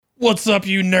What's up,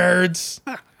 you nerds?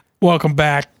 Welcome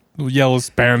back to Yellow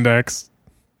Spandex.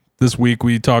 This week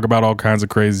we talk about all kinds of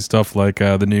crazy stuff like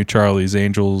the new Charlie's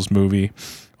Angels movie.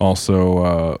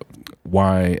 Also,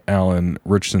 why Alan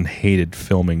Richardson hated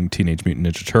filming Teenage Mutant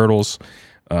Ninja Turtles.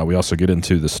 We also get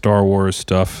into the Star Wars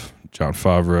stuff. Jon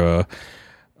Favreau.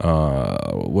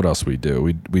 What else we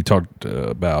do? We talked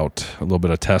about a little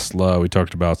bit of Tesla. We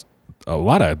talked about a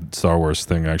lot of Star Wars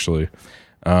thing, actually.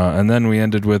 And then we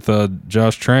ended with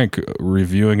Josh Trank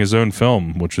reviewing his own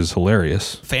film, which is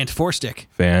hilarious. Fan-4-stick.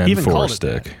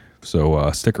 Fan-4-stick. So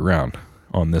stick around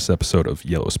on this episode of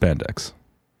Yellow Spandex.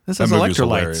 This That is movie was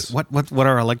electrolytes. hilarious. What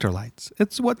are electrolytes?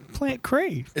 It's what plant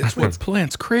crave. It's what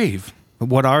plants crave.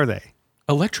 What are they?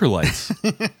 Electrolytes.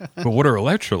 But what are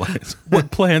electrolytes? What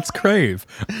plants crave?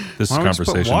 This Why don't we just put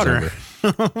conversation's water?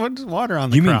 over. What's water on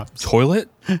the You mean crops? toilet?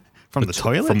 From the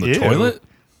toilet? From the Ew. toilet?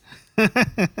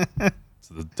 It's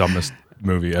the dumbest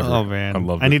movie ever. Oh man, I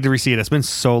love it. I need to re-see it. It's been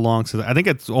so long since I think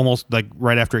it's almost like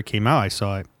right after it came out. I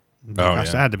saw it. Gosh,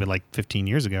 yeah. that had to be like 15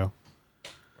 years ago.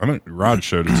 Rod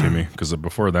showed it to me because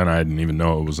before then I didn't even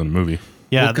know it was in a movie.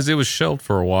 Yeah, because it was shelved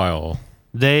for a while.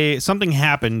 something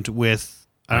happened with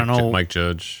I don't know. Mike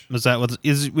Judge. Was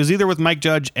either with Mike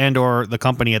Judge and or the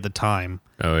company at the time.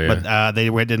 Oh yeah, But they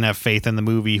didn't have faith in the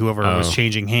movie. Whoever was Oh.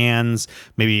 changing hands,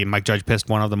 maybe Mike Judge pissed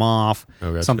one of them off.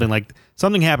 Oh, gotcha.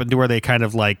 Something happened to where they kind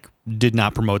of like did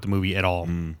not promote the movie at all.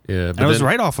 yeah. And it was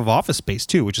right off of Office Space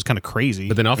too, which is kind of crazy.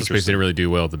 But then Office Space didn't really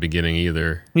do well at the beginning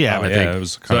either. yeah, Oh, but yeah, it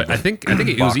was kind So of I think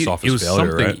it box was office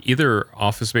failure, something right? either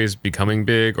Office Space becoming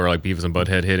big or like Beavis and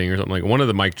Butthead hitting or something like one of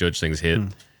the Mike Judge things hit,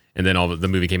 and then the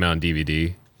movie came out on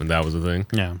DVD when that was a thing.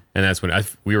 yeah. And that's when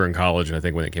we were in college, and I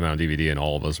think when it came out on DVD, and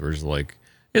all of us were just like,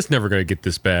 it's never going to get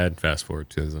this bad. Fast forward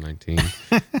to 2019.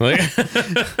 Like,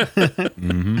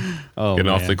 Oh, getting man.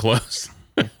 awfully close.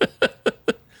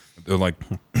 They're like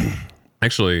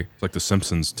Actually, it's like the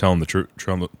Simpsons telling the truth,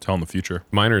 telling the future.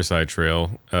 minor side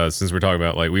trail, since we're talking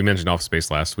about, like, we mentioned Office Space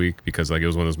last week because, like, it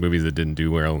was one of those movies that didn't do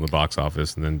well in the box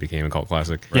office and then became a cult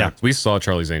classic. Yeah. So we saw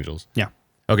Charlie's Angels. Yeah.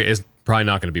 Okay, it's probably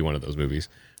not going to be one of those movies.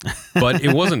 But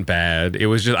it wasn't bad. It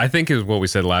was just, I think is what we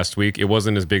said last week. It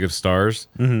wasn't as big of stars,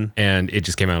 and it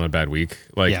just came out on a bad week.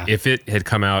 Like, Yeah. if it had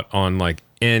come out on, like,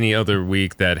 any other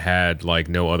week that had, like,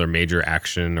 no other major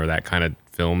action or that kind of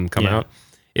film come Yeah. out,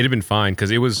 it'd have been fine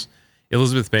because it was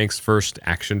Elizabeth Banks' first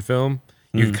action film.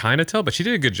 You could kind of tell, but she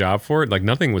did a good job for it. Like,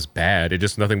 nothing was bad.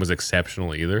 Nothing was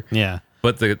exceptional either. Yeah.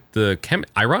 But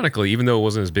ironically, even though it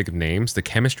wasn't as big of names, the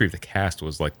chemistry of the cast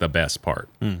was like the best part.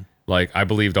 Like, I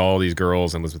believed all these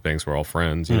girls and Elizabeth Banks were all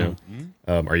friends. You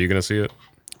know, are you gonna see it?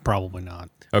 Probably not.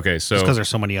 Okay, so Just because there's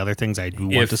so many other things I do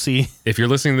want to see. if you're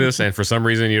listening to this and for some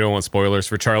reason you don't want spoilers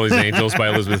for Charlie's Angels by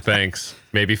Elizabeth Banks,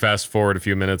 maybe fast forward a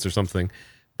few minutes or something.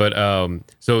 But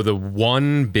so the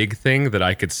one big thing that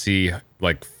I could see,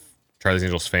 like, Charlie's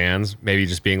Angels fans maybe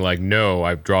just being like, no,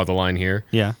 I draw the line here,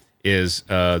 Yeah. is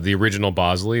the original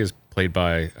Bosley is played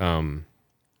by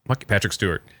Patrick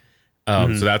Stewart. So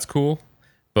that's cool.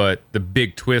 But the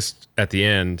big twist at the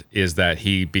end is that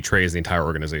he betrays the entire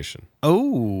organization.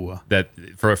 Oh. That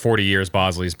for 40 years,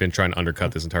 Bosley's been trying to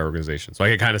undercut this entire organization. So I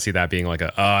can kind of see that being like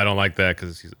I don't like that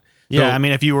because he's... Yeah, So- I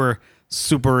mean, if you were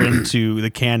super into the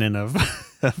canon of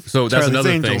So that's Charlie's another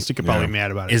Angels, thing. you could probably be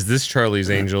mad about it. Is this Charlie's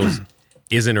Angels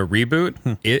isn't a reboot?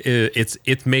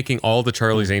 It's making all the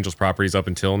Charlie's Angels properties up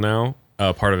until now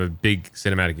part of a big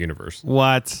cinematic universe.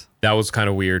 What? That was kind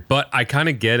of weird, but I kind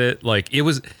of get it. Like, it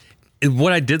was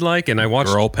what I did like, and I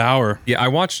watched. Girl power. Yeah, I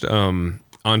watched Andre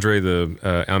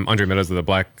Meadows of the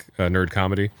Black Nerd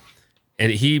Comedy,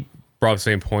 and he brought up the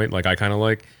same point. Like, I kind of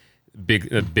like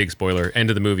big spoiler. End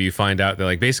of the movie, you find out that,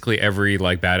 like, basically every,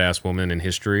 like, badass woman in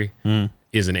history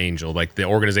is an angel. Like, the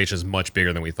organization is much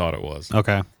bigger than we thought it was.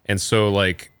 Okay. And so,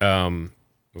 like, So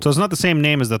it's not the same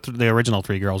name as the original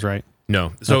three girls, right?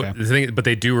 no. So Okay. the thing, but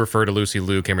they do refer to Lucy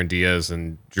Liu, Cameron Diaz,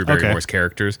 and Drew Barrymore's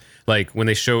characters. Like, when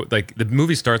they show, like, the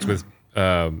movie starts with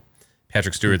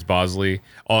Patrick Stewart's Bosley.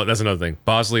 Oh, that's another thing.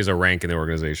 Bosley is a rank in the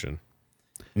organization,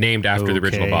 named after the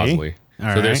original Okay. Bosley.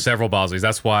 All So there's right. several Bosleys.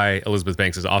 That's why Elizabeth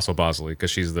Banks is also Bosley,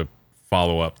 because she's the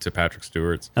follow-up to Patrick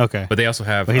Stewart's. Okay. But they also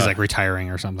have. But he's like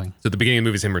retiring or something. so at the beginning of the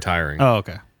movie is him retiring. Oh,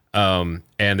 okay. And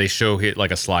they show it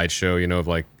like a slideshow, you know, of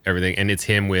like everything, and it's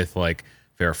him with like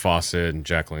Farrah Fawcett and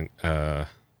Jackie. No,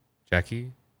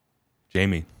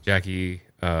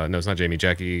 it's not Jamie.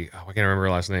 Jackie. Oh, I can't remember her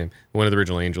last name. One of the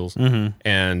original Angels, and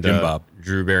Jim Bob.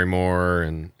 Drew Barrymore,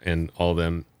 and all of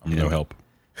them. I'm no help.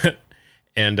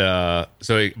 And but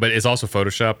it's also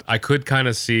photoshopped. I could kind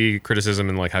of see criticism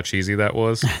in like how cheesy that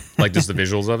was, like just the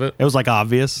visuals of it. It was like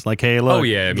obvious, like, hey, look. Oh,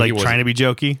 yeah, I mean, he like wasn't- trying to be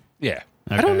jokey. Yeah,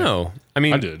 I don't know. I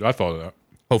mean, I did. I thought of that.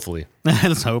 Hopefully,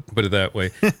 Let's hope. put it that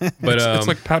way. But It's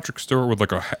like Patrick Stewart with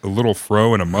like a little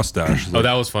fro and a mustache. oh,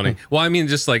 that was funny. Well, I mean,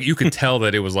 just like you could tell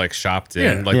that it was like shopped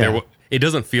in. Yeah. Like Yeah. it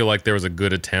doesn't feel like there was a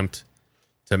good attempt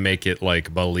to make it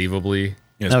like believably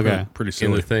Yeah, it's Okay. pretty in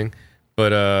silly. the thing.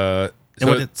 But And so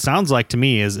what it sounds like to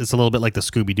me is it's a little bit like the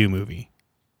Scooby-Doo movie,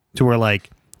 to where like,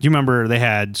 do you remember they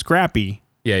had Scrappy,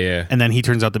 yeah. and then he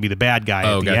turns out to be the bad guy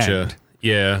Oh, at the gotcha. end.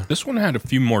 Yeah. This one had a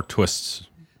few more twists.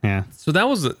 Yeah. So that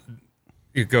was.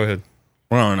 Go ahead.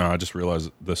 Well, no, I just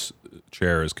realized this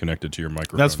chair is connected to your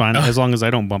microphone. That's fine. As long as I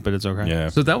don't bump it, it's okay. Yeah.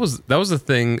 So that was the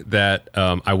thing that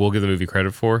I will give the movie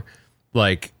credit for.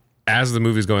 Like as the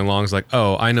movie's going along, it's like,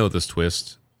 oh, I know this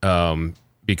twist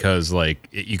because like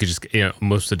you could just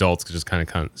most adults could just kind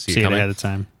of see See it it coming. ahead of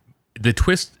time. The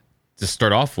twist to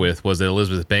start off with was that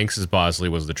Elizabeth Banks' Bosley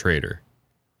was the traitor.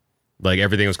 Like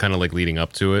everything was kind of like leading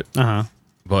up to it,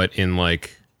 but in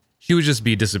like she would just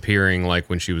be disappearing like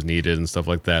when she was needed and stuff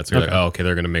like that. So you're like, oh, okay,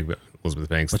 they're gonna make Elizabeth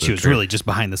Banks. But the she was traitor. really just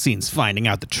behind the scenes finding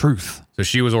out the truth. So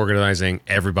she was organizing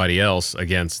everybody else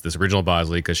against this original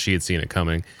Bosley because she had seen it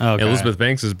coming. Okay. Elizabeth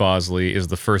Banks' Bosley is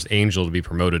the first angel to be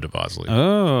promoted to Bosley.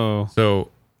 Oh. So,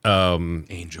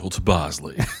 Angel to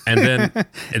Bosley and then,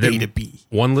 A to B.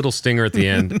 one little stinger at the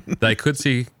end that I could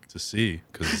see. to see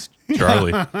because it's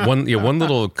Charlie. One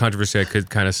little controversy I could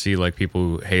kind of see like people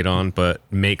who hate on, but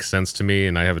makes sense to me,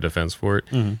 and I have a defense for it.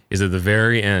 Is at the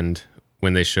very end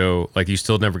when they show like you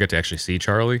still never get to actually see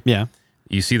Charlie. Yeah.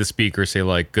 You see the speaker say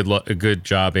like good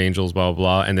job, angels, blah blah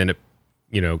blah, and then it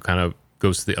kind of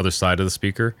goes to the other side of the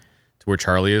speaker to where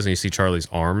Charlie is, and you see Charlie's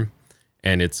arm,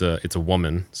 and it's a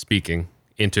woman speaking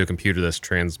into a computer that's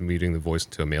transmuting the voice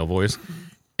into a male voice,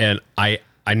 and I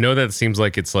know that it seems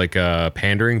like it's like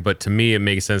pandering, but to me it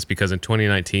makes sense because in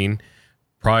 2019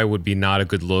 probably would be not a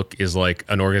good look is like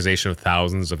an organization of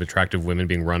thousands of attractive women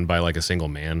being run by like a single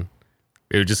man.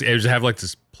 It would just have like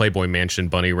this Playboy Mansion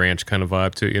bunny ranch kind of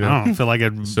vibe to it, I don't feel like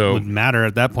it So- would matter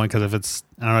at that point because if it's,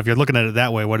 I don't know, if you're looking at it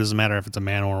that way, what does it matter if it's a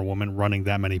man or a woman running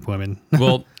that many women?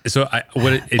 Well, so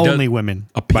what it does, Only women,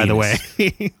 by the way.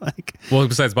 Like, well,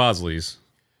 besides Bosley's,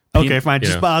 okay, fine,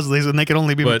 just know. Bosley's, and they can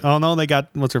only be. But- oh no, they got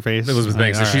what's her face? Elizabeth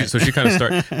Banks. All So right. she kind of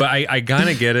started, but I kind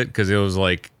of get it because it was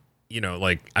like,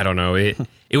 like I don't know, it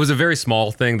was a very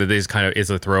small thing that is kind of is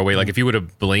a throwaway. Like if you would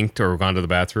have blinked or gone to the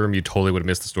bathroom, you totally would have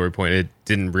missed the story point. It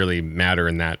didn't really matter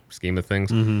in that scheme of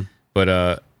things,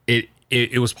 but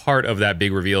it was part of that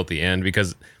big reveal at the end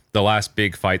because the last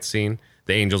big fight scene,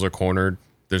 the angels are cornered.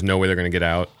 There's no way they're going to get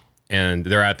out, and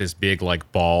they're at this big like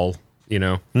ball,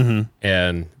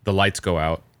 and the lights go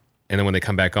out, and then when they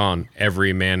come back on,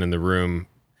 every man in the room,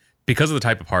 because of the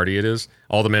type of party it is,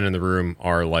 all the men in the room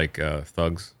are like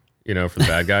thugs, for the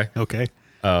bad guy. Okay.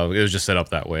 It was just set up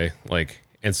that way, like,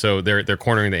 and so they're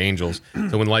cornering the angels.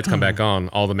 So when the lights come back on,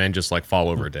 all the men just like fall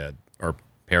over dead or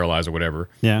paralyzed or whatever,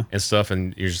 Yeah. and stuff.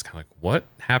 And you're just kind of like, what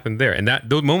happened there? And that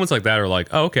those moments like that are like,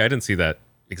 oh, okay, I didn't see that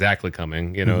exactly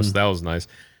coming, So that was nice.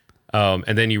 And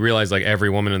then you realize like every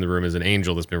woman in the room is an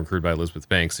angel that's been recruited by Elizabeth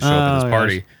Banks to show up at Oh, this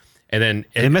party. And then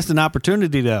They missed an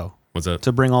opportunity though what's up?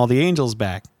 to bring all the angels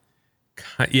back.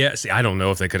 Yeah, see, I don't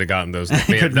know if they could have gotten those. Man,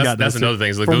 Couldn't that's gotten that's those another thing.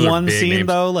 Is like From those are one big scene names.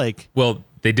 though, like Well,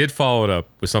 they did follow it up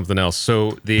with something else.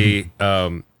 So the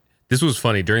this was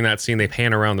funny. During that scene, they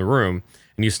pan around the room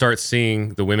and you start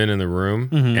seeing the women in the room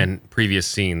and previous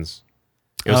scenes.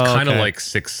 It was Oh, kind of okay. like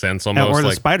Sixth Sense almost. or the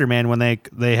like Spider-Man when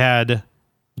they had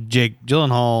Jake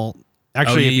Gyllenhaal.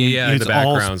 Actually, yeah, it's the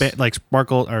all backgrounds. like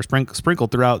sparkle or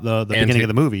sprinkled throughout the beginning of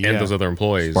the movie. and yeah. those other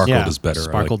employees. Sparkled yeah, is better. I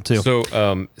Sparkled too. So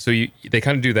they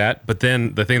kind of do that, but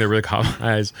then the thing that really caught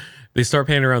my eyes, they start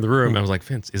panning around the room. And I was like,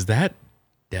 Vince, is that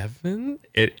Devin?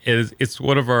 It's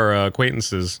one of our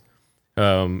acquaintances. We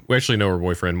actually know her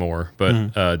boyfriend more,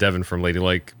 but Devin from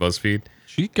Ladylike BuzzFeed.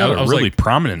 She got I a was really like-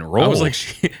 prominent role. I was like,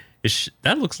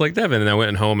 that looks like Devin. And I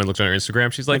went home and looked on her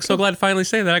Instagram. She's like, so glad to finally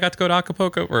say that I got to go to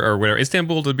Acapulco or whatever,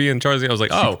 Istanbul to be in Charlie. I was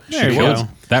like, oh, There you killed go.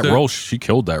 that So- role. She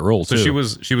killed that role so too.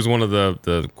 she was one of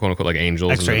the quote unquote like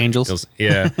angels. Extra angels?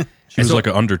 Yeah. She was like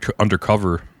an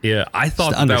undercover. Yeah, I thought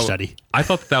the that understudy. I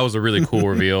thought that was a really cool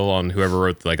reveal on whoever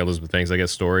wrote like Elizabeth Banks, I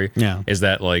guess, story. Yeah. Is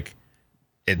that like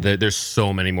there's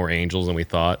so many more angels than we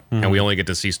thought, and we only get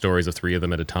to see stories of 3 of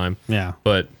them at a time. Yeah.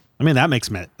 But I mean that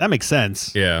makes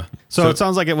sense. yeah, So it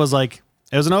sounds like it was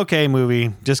an okay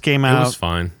movie. Just came it was out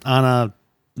fine. on a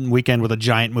weekend with a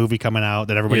giant movie coming out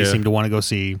that everybody Yeah. seemed to want to go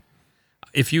see.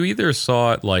 If you either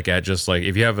saw it like at just like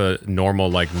if you have a normal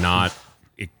like not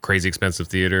crazy expensive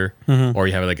theater, or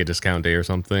you have like a discount day or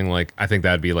something, like I think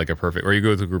that'd be like a perfect. Or you go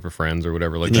with a group of friends or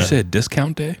whatever. Like Did you that. say a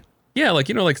discount day? Yeah, like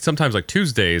like sometimes like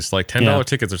Tuesdays, like $10 Yeah.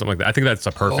 tickets or something like that. I think that's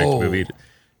a perfect Oh. movie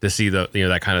to see the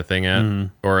that kind of thing at,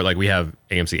 or like we have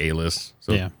AMC A-list,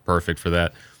 so Yeah. perfect for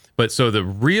that. But so the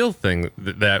real thing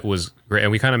that was great,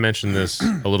 and we kind of mentioned this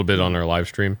a little bit on our live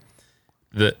stream.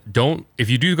 If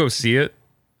you do go see it,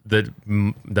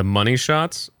 the money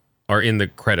shots are in the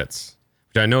credits,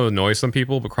 which I know annoys some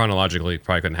people, but chronologically it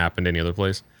probably couldn't happen any other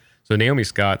place. So Naomi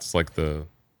Scott's like the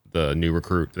new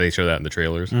recruit. They show that in the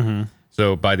trailers.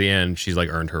 So by the end, she's like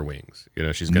earned her wings.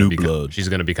 She's gonna she's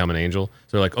gonna become an angel.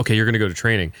 So they're like, okay, you're gonna go to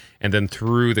training, and then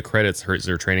through the credits,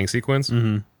 their training sequence,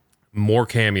 more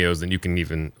cameos than you can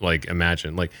even like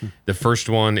imagine. Like the first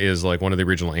one is like one of the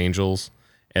original angels,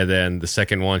 and then the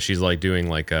second one, she's like doing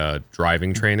like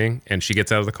driving training, and she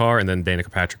gets out of the car, and then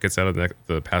Danica Patrick gets out of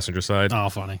the passenger side. Oh,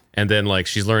 funny. And then like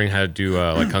she's learning how to do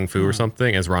like kung fu or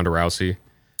something as Ronda Rousey,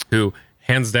 who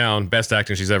hands down best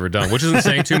acting she's ever done, which isn't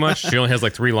saying too much. She only has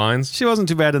like 3 lines. She wasn't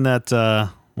too bad in that.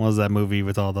 What was that movie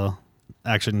with all the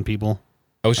action people?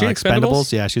 Oh, she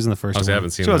Expendables? Yeah, she's in the first one. I haven't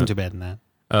seen She wasn't that. too bad in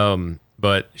that.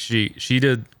 But she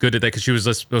did good at that because she was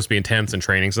just supposed to be intense and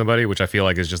training somebody, which I feel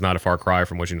like is just not a far cry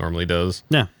from what she normally does.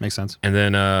 Yeah, makes sense. And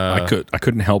then I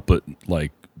couldn't help but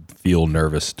like feel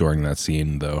nervous during that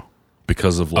scene though,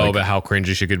 because of like about how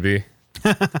cringy she could be.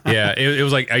 Yeah, it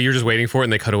was like you're just waiting for it,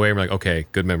 and they cut away. And we're like, okay,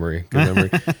 good memory.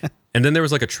 And then there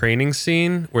was like a training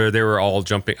scene where they were all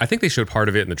jumping. I think they showed part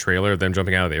of it in the trailer, them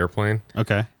jumping out of the airplane.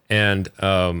 Okay. And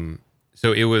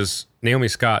so it was Naomi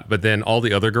Scott, but then all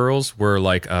the other girls were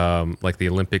like the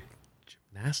Olympic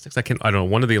gymnastics. I don't know,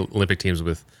 one of the Olympic teams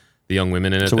with the young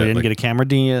women in it. So we didn't like, get a Cameron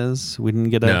Diaz. We didn't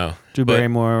get a No, Drew but-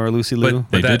 Barrymore or Lucy Liu.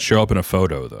 they that- did show up in a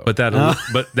photo though. but that was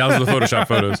the Photoshop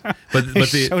photos. But the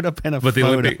showed up in a but the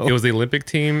photo. Olympic, it was the Olympic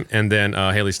team, and then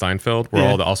Haley Steinfeld were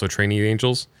Yeah. all also trainee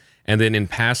angels. And then in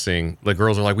passing, the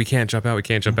girls are like, "We can't jump out, we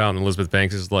can't jump out." And Elizabeth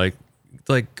Banks is like,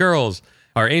 girls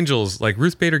are angels. Like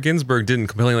Ruth Bader Ginsburg didn't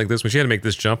complain like this when she had to make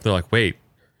this jump. They're like, "Wait,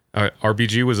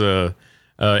 RBG was a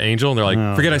angel," and they're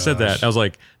like, "Forget I said that." I was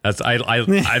like, I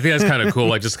think that's kind of cool.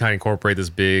 Like just kind of incorporate this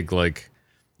big like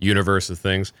universe of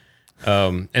things.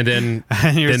 And then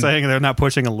And you're then- saying they're not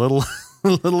pushing a little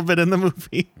bit in the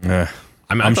movie. Eh.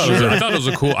 I thought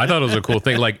it was a cool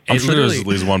thing. Like I'm it sure there's literally, at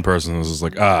least one person who's just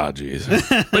like, geez.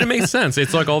 but it makes sense.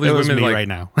 It's like all these It was women me like right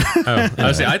now.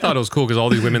 honestly, I thought it was cool because all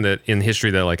these women that in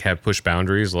history that like have pushed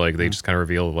boundaries, like they just kind of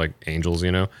reveal like angels,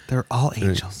 They're all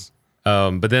angels.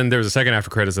 But then there's a second after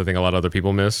credits I think a lot of other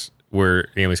people miss where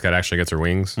Naomi Scott actually gets her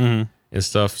wings and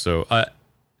stuff. So I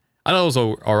thought it was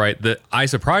all right.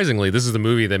 Surprisingly, this is the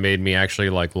movie that made me actually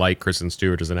like Kristen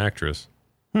Stewart as an actress.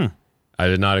 I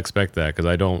did not expect that because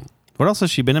I don't. What else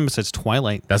has she been in besides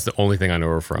Twilight? That's the only thing I know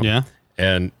her from. Yeah.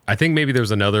 And I think maybe there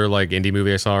was another like indie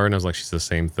movie I saw her and I was like, she's the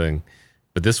same thing.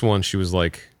 But this one, she was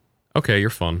like, okay, you're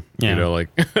fun. Yeah. Like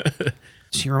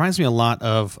She reminds me a lot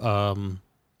of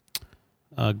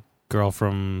a girl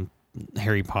from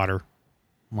Harry Potter.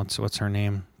 What's her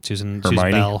name? Susan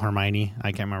Hermione? Bell, Hermione.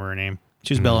 I can't remember her name.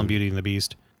 She's Belle in Beauty and the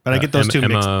Beast. But I get those two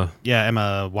mixed. Emma. Yeah,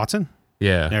 Emma Watson.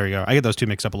 Yeah. There we go. I get those two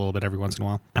mixed up a little bit every once in a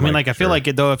while. I mean, Like, like I feel sure. like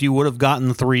it though. If you would have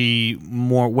gotten 3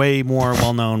 way more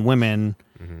well-known women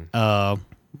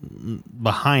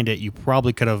behind it, you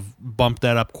probably could have bumped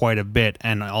that up quite a bit,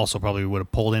 and also probably would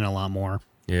have pulled in a lot more.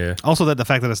 Yeah. Also, that the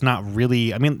fact that it's not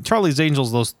really. I mean, Charlie's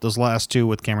Angels, those last 2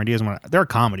 with Cameron Diaz, they're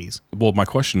comedies. Well, my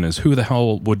question is, who the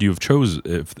hell would you have chose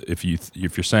if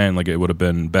you're saying like it would have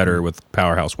been better with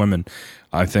powerhouse women?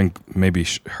 I think maybe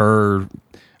her.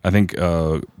 I think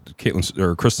Caitlin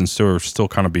or Kristen Stewart still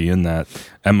kind of be in that.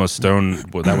 Emma Stone,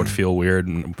 that would feel weird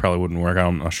and probably wouldn't work.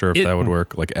 I'm not sure if that would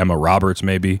work. Like Emma Roberts,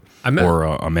 maybe, or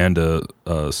Amanda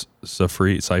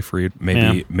Seyfried,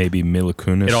 maybe Mila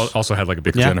Kunis. It also had like a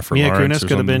big Yeah, Jennifer Mia Lawrence Kunis or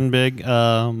could have something. been big.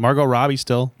 Margot Robbie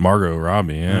still. Margot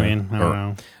Robbie. Yeah, I mean, I don't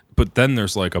know. But then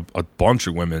there's like a bunch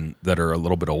of women that are a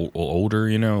little bit older,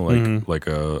 like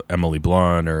Emily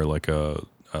Blunt or like a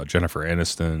Jennifer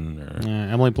Aniston or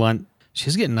Yeah, Emily Blunt.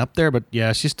 She's getting up there, but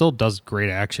yeah, she still does great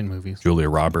action movies. Julia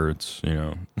Roberts.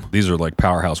 These are like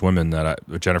powerhouse women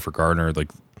Jennifer Garner, like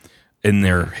in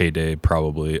their heyday,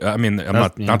 probably. I mean, I'm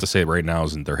not to say right now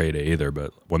isn't their heyday either,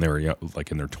 but when they were young,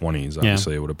 like in their 20s,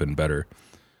 obviously it would have been better.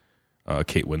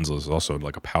 Kate Winslet is also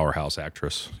like a powerhouse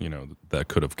actress, that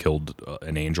could have killed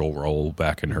an angel role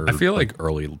back in her. I feel like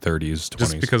early 30s, 20s.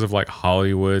 Just because of like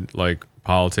Hollywood, like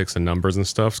politics and numbers and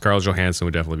stuff, Scarlett Johansson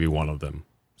would definitely be one of them.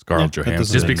 Scarlett Yeah,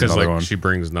 Johansson, Just because another like one. she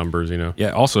brings numbers,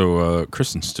 Yeah. Also,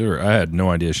 Kristen Stewart. I had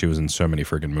no idea she was in so many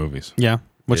freaking movies. Yeah.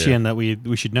 What's she Yeah. in that we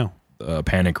should know?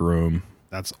 Panic Room.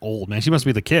 That's old, man. She must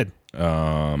be the kid.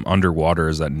 Underwater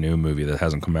is that new movie that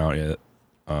hasn't come out yet.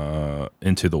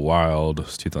 Into the Wild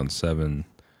is 2007.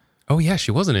 Oh yeah,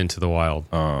 she wasn't Into the Wild.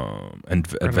 And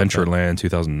Adventureland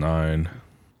 2009.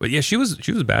 But yeah, she was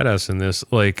badass in this.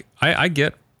 Like I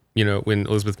get, when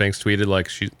Elizabeth Banks tweeted like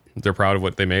they're proud of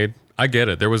what they made. I get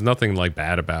it. There was nothing like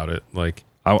bad about it. Like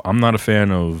I'm not a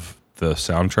fan of the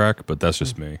soundtrack, but that's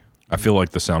just me. I feel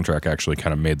like the soundtrack actually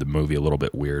kind of made the movie a little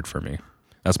bit weird for me.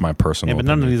 That's my personal. Yeah, but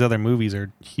opinion. none of these other movies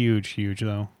are huge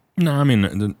though. No, I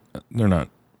mean they're not.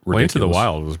 Well, Into the ridiculous.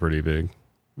 Wild was pretty big.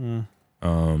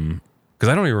 Because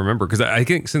I don't even remember. Because I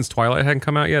think since Twilight hadn't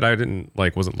come out yet, I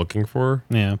wasn't looking for her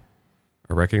Yeah.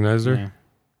 or recognized her. Yeah.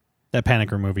 That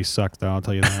Panic Room movie sucked, though. I'll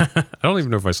tell you that. I don't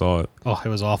even know if I saw it. Oh, it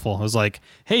was awful. It was like,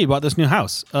 hey, you bought this new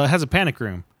house. It has a panic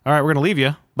room. All right, we're gonna leave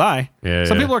you. Bye. Yeah,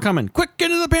 Some yeah. people are coming. Quick,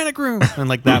 get into the panic room. And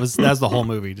like that's the whole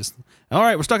movie. Just all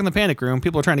right, we're stuck in the panic room.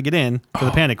 People are trying to get in to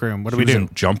the panic room. What do we She was do? in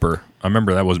Jumper. I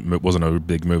remember that wasn't a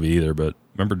big movie either, but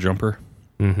remember Jumper?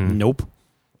 Nope.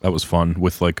 That was fun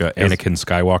with like Anakin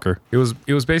Skywalker. It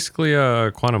was basically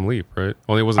a Quantum Leap, right?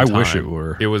 Well, it wasn't. I wish time. it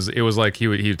were. It was like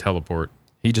he'd teleport.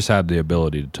 He just had the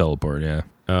ability to teleport. Yeah.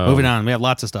 Moving on. We have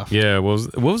lots of stuff. Yeah.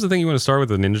 What was the thing you want to start with?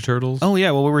 The Ninja Turtles? Oh yeah.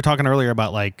 Well, we were talking earlier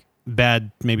about like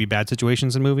bad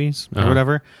situations in movies or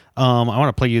whatever. I want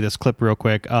to play you this clip real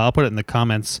quick. I'll put it in the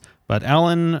comments. But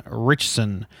Alan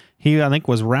Richson, he I think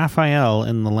was Raphael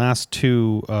in the last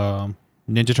two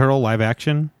Ninja Turtle live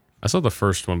action. I saw the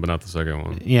first one, but not the second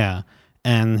one. Yeah.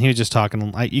 And he was just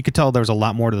talking. You could tell there was a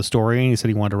lot more to the story. He said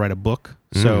he wanted to write a book.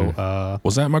 So,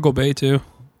 Was that Michael Bay too?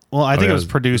 well, I think yeah, it was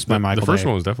produced by Michael The first Bay.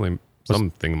 one was definitely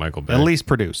something Michael Bay. At least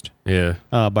produced Yeah.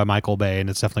 by Michael Bay, and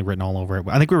it's definitely written all over it.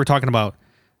 I think we were talking about.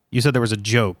 You said there was a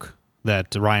joke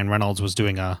that Ryan Reynolds was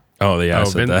doing a. Oh yeah, I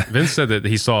said that. Vince said that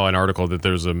he saw an article that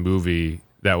there's a movie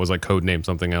that was like codenamed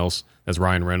something else. That's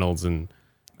Ryan Reynolds and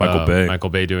Michael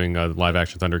Bay doing live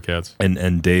action Thundercats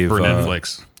And Dave for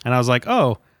Netflix. And I was like,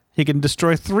 oh, he can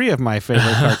destroy 3 of my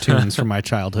favorite cartoons from my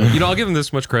childhood. I'll give him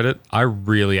this much credit. I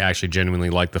really actually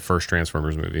genuinely like the first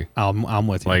Transformers movie. I'm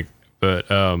with you. But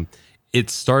it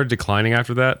started declining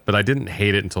after that, but I didn't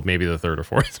hate it until maybe the third or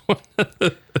fourth one.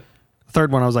 Third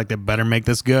one, I was like, they better make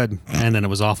this good. And then it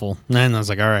was awful. And I was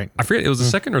like, all right. I forget, it was the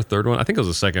second or third one. I think it was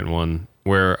the second one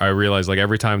where I realized like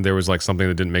every time there was like something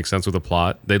that didn't make sense with the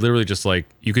plot, they literally just like,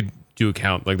 you could do a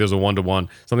count. Like there's a 1-to-1,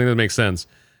 something that makes sense.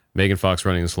 Megan Fox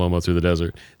running in slow-mo through the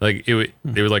desert. Like it would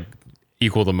like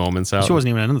equal the moments out. She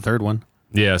wasn't even in the third one.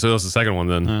 Yeah, so that was the second one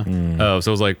then. So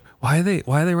it was like, why are they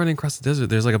running across the desert?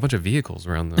 There's like a bunch of vehicles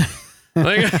around them.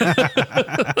 Like,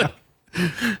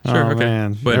 Sure,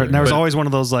 man. But- there was but- always one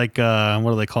of those like, what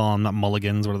do they call them? Not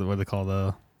mulligans. What do they call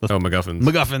the MacGuffins.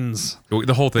 MacGuffins?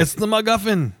 The whole thing. It's the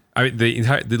MacGuffin. I mean,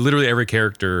 literally every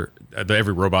character,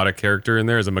 every robotic character in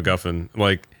there is a MacGuffin.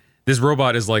 Like this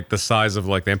robot is like the size of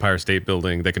like the Empire State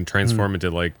Building that can transform into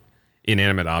like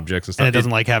inanimate objects and stuff. And it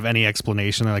doesn't like have any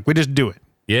explanation. They're like, we just do it.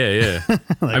 Yeah.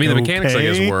 I mean, the mechanics I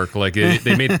guess okay. work. Like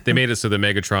they made it so the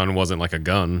Megatron wasn't like a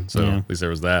gun. So at least there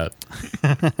was that.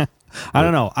 I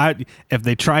don't know. If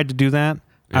they tried to do that,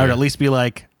 I would Yeah. at least be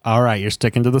like, all right, you're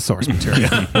sticking to the source material.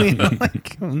 You know,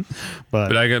 like,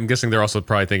 But I'm guessing they're also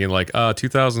probably thinking like,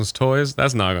 2000s toys,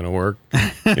 that's not going to work.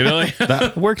 You know, like,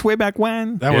 it worked way back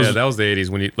when. That that was the 80s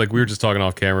when you like we were just talking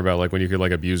off camera about like when you could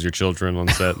like abuse your children on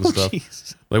set and stuff.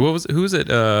 Jeez. Like who was it?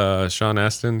 Sean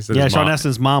Astin. He said Yeah, his Sean mom-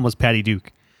 Astin's mom was Patty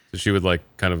Duke. So she would like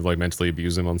kind of like mentally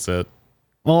abuse him on set.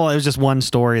 Well, it was just one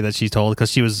story that she told because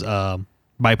she was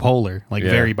bipolar, like Yeah.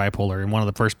 very bipolar, and one of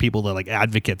the first people that like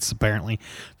advocates apparently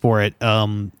for it.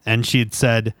 And he had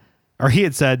said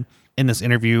in this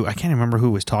interview, I can't remember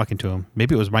who was talking to him.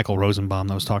 Maybe it was Michael Rosenbaum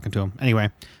that was talking to him. Anyway,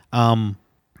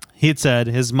 he had said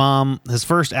his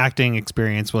first acting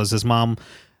experience was his mom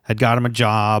had got him a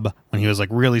job when he was like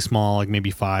really small, like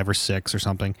maybe 5 or 6 or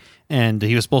something. And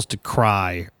he was supposed to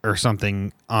cry or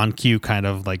something on cue, kind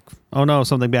of like, oh no,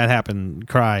 something bad happened,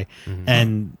 cry.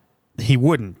 And he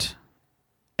wouldn't.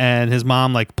 And his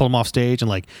mom like pulled him off stage and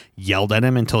like yelled at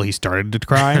him until he started to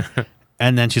cry.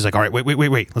 And then she's like, all right,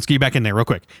 wait. Let's get you back in there real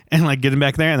quick. And like get him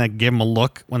back there and like give him a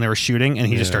look when they were shooting. And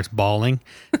he just starts bawling.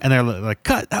 And they're like,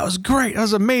 cut, that was great. That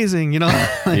was amazing. You know?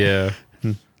 Yeah.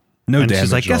 no And damage.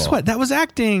 she's like, at guess all. what? That was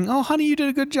acting. Oh, honey, you did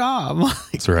a good job. Like,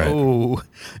 That's right. oh,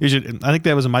 you should. I think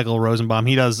that was a Michael Rosenbaum.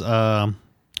 He does.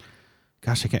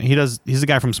 Gosh, I can't. He's the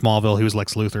guy from Smallville. He was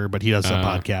Lex Luthor, but he does a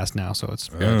podcast now. So it's.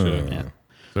 Gotcha. Yeah.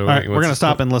 So All right, what's we're gonna this-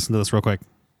 stop and listen to this real quick.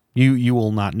 You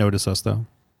will not notice us though,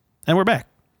 and we're back.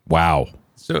 Wow.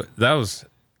 So that was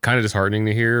kind of disheartening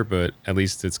to hear, but at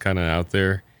least it's kind of out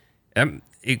there.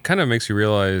 It kind of makes you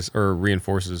realize or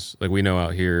reinforces, like we know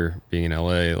out here being in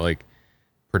LA, like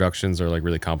productions are like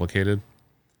really complicated.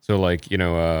 So like,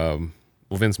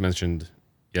 Vince mentioned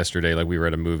yesterday, like we were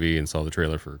at a movie and saw the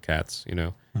trailer for Cats,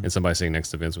 and somebody sitting next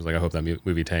to Vince was like, I hope that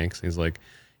movie tanks. He's like,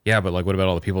 yeah, but like, what about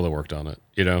all the people that worked on it?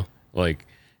 Like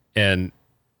And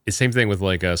it's same thing with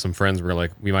like some friends were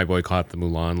like, we might boycott the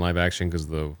Mulan live action because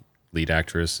the lead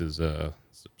actress is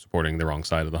supporting the wrong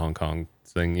side of the Hong Kong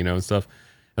thing, you know, and stuff.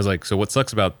 I was like, so what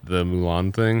sucks about the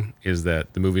Mulan thing is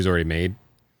that the movie's already made,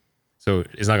 so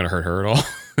it's not going to hurt her at all.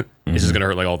 It's just going to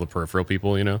hurt like all the peripheral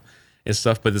people, you know, and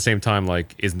stuff. But at the same time,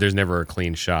 like, there's never a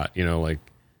clean shot, you know, like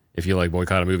if you like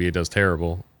boycott a movie, it does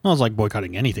terrible. Well, it's like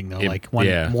boycotting anything though. Like one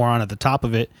moron at the top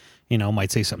of it, you know,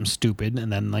 might say something stupid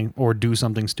and then like or do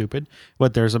something stupid,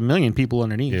 but there's a million people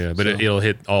underneath. Yeah, but it'll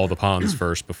hit all the pawns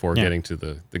first before getting to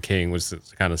the king, which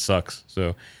kind of sucks.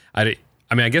 So I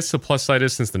mean, I guess the plus side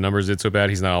is since the numbers did so bad,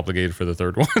 he's not obligated for the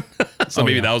third one. So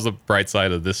maybe that was the bright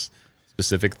side of this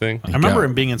specific thing. I remember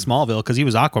him being in Smallville because he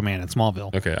was Aquaman in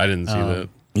Smallville. Okay, I didn't see that.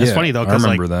 It's funny though because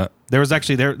I remember that. there was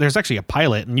actually there's actually a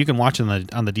pilot and you can watch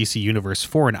it on the DC universe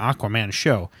for an Aquaman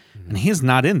show, and he's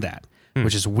not in that,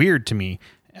 which is weird to me.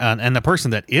 And the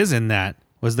person that is in that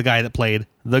was the guy that played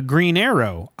the Green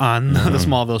Arrow on the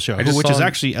Smallville show, which is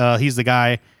actually he's the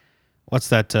guy. What's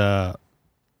that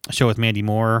show with Mandy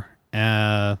Moore?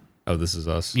 Oh, This Is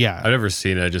Us. Yeah, I've never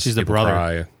seen it. I just he's the people brother.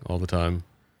 cry all the time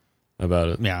about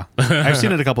it. Yeah, I've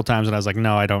seen it a couple times, and I was like,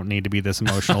 no, I don't need to be this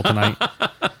emotional tonight.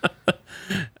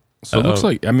 So it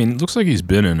looks like he's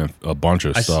been in a bunch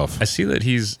of stuff. I see that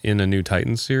he's in a new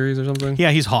Titans series or something.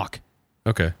 Yeah, he's Hawk.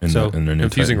 Okay, in so the new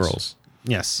confusing Titans. roles.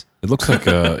 Yes. It looks like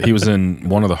he was in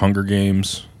one of the Hunger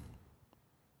Games.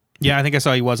 Yeah, I think I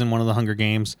saw he was in one of the Hunger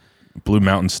Games. Blue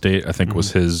Mountain State, I think,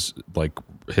 was his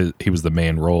he was the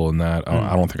main role in that.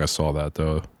 I don't think I saw that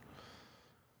though.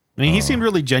 I mean, he seemed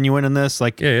really genuine in this.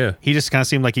 Like, Yeah. he just kind of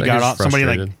seemed like he Like got he was off. Somebody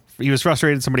like frustrated. he was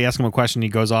frustrated. Somebody asked him a question. He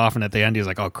goes off, and at the end, he's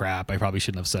like, "Oh crap! I probably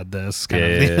shouldn't have said this." Kind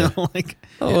of, you know, like.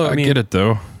 Oh, I get it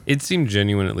though. It seemed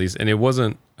genuine at least, and it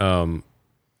wasn't.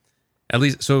 At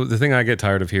least, so the thing I get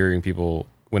tired of hearing people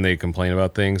when they complain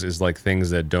about things is like things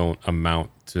that don't amount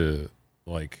to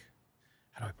like.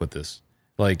 How do I put this?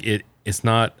 Like it's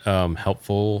not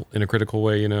helpful in a critical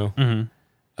way, you know.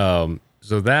 Mm-hmm.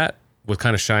 So that was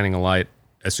kind of shining a light,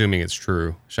 assuming it's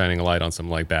true, shining a light on some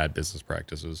like bad business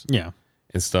practices. Yeah.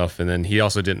 And stuff. And then he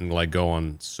also didn't like go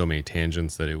on so many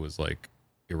tangents that it was like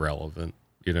irrelevant,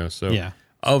 you know? So Yeah.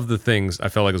 of the things, I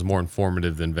felt like it was more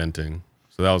informative than venting.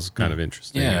 So that was kind of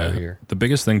interesting. Here. The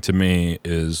biggest thing to me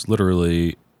is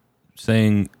literally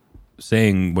saying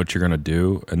what you're gonna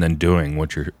do and then doing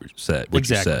what you said. What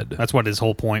Exactly. you said. That's what his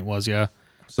whole point was. Yeah.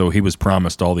 So he was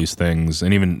promised all these things,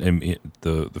 and even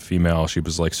the female, she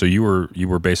was like, "So you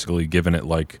were basically giving it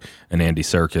like an Andy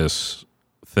Serkis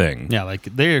thing." Yeah. Like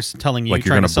they're telling you, Like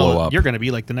you're you're trying gonna to sell blow it. up. You're going to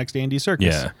be like the next Andy Serkis.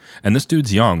 Yeah, and this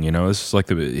dude's young, you know. This is like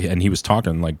and he was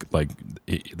talking like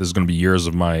this is going to be years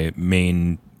of my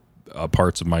main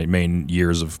parts of my main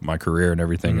years of my career and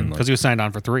everything, and Because he was signed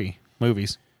on for 3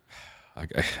 movies.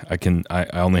 I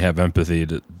only have empathy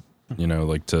to, you know,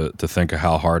 like to think of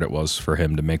how hard it was for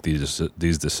him to make these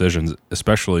decisions,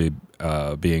 especially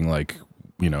being like,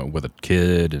 you know, with a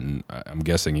kid, and I'm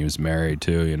guessing he was married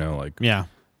too, you know, like Yeah.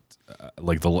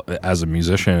 like as a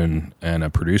musician and a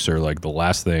producer, like the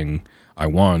last thing I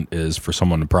want is for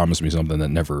someone to promise me something that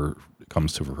never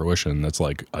comes to fruition. That's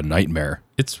like a nightmare.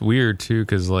 It's weird too,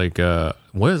 because like,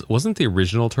 wasn't the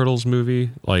original Turtles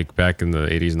movie like back in the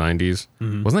 80s, 90s?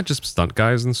 Wasn't that just stunt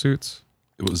guys in suits?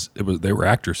 It was they were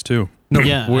actors too. No,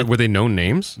 Yeah. were they known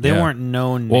names? They Yeah. weren't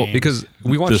known Well, names. because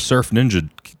we The watched Surf Ninja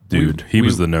dude, he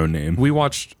was the no name. we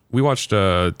watched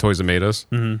Toys That Made Us,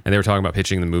 and they were talking about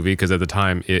pitching the movie because at the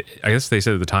time, I guess they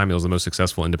said at the time it was the most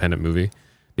successful independent movie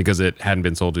because it hadn't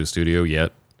been sold to a studio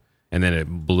yet, and then it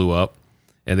blew up.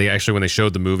 And they actually, when they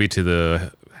showed the movie to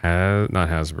the not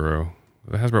Hasbro,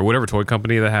 whatever toy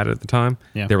company that had it at the time,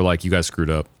 Yeah. they were like, "You guys screwed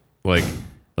up." Like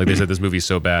they said this movie's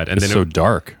so bad, and It's then so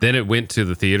dark. then it went to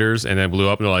the theaters and then blew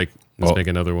up, and they're like, "Let's Oh. make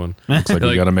another one." Looks like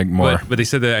we got to make more. But they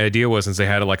said the idea was since they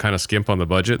had to like kind of skimp on the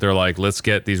budget, they're like, let's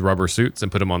get these rubber suits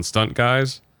and put them on stunt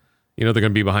guys. You know, they're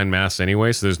going to be behind masks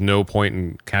anyway, so there's no point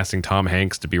in casting Tom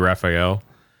Hanks to be Raphael.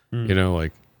 You know,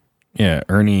 like Yeah,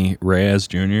 Ernie Reyes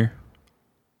Jr.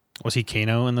 was he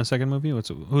Kano in the second movie?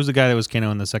 Who's the guy that was Kano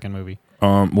in the second movie?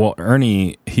 Well,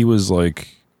 Ernie, he was like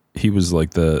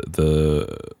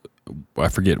the I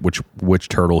forget which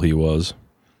turtle he was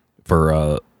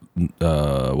for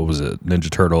what was it? Ninja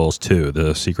Turtles 2,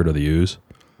 The Secret of the Ooze.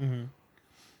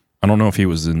 I don't know if he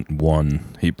was in 1.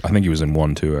 I think he was in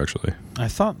 1 too, actually. I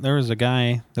thought there was a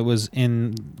guy that was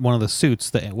in one of the suits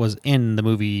that was in the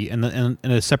movie in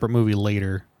a separate movie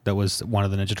later that was one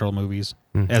of the Ninja Turtle movies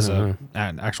as an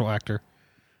actual actor.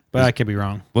 But I could be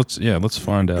wrong. Let's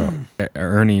find out.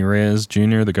 Ernie Reyes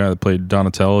Jr., the guy that played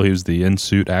Donatello, he was the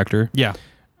in-suit actor. Yeah.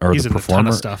 or He's the in a ton performer.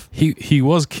 of stuff. He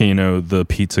was Kano, the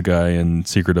pizza guy in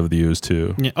Secret of the Ooze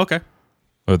too, Yeah, okay.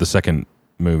 or the second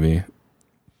movie.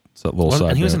 It's that little side.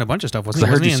 And he was note. in a bunch of stuff, wasn't 'Cause he? I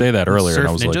heard Wasn't you he say in that earlier, and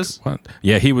I Surf was Ninjas? like, "What?"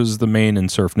 Yeah, he was the main in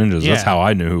Surf Ninjas. Yeah. That's how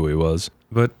I knew who he was.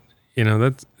 But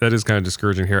that is kind of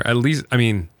discouraging here. At least, I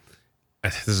mean,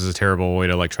 this is a terrible way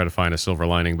to like try to find a silver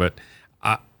lining, but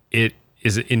it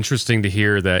is interesting to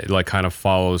hear that it like kind of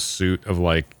follows suit of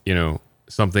like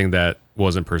something that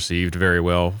wasn't perceived very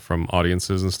well from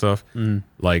audiences and stuff.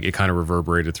 Like it kind of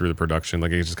reverberated through the production.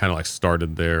 Like it just kind of like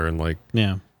started there and like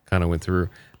Yeah. kind of went through.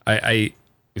 I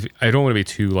don't want to be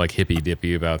too like hippy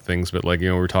dippy about things, but like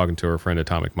we were talking to our friend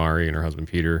Atomic Mari and her husband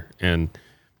Peter, and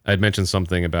I'd mentioned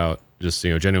something about just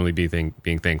genuinely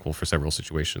being thankful for several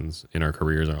situations in our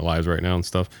careers and our lives right now and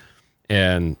stuff.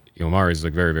 And Mari's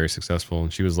like very, very successful,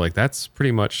 and she was like, that's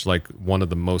pretty much like one of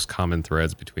the most common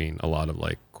threads between a lot of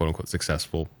like quote unquote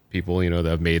successful people that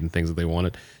have made and things that they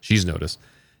wanted. She's noticed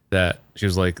that she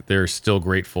was like they're still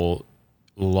grateful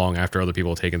long after other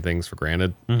people have taken things for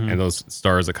granted, and those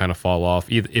stars that kind of fall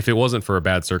off, if it wasn't for a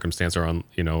bad circumstance or an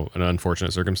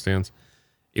unfortunate circumstance,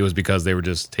 it was because they were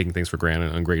just taking things for granted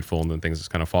and ungrateful, and then things just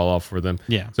kind of fall off for them.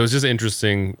 Yeah. So it's just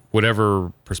interesting,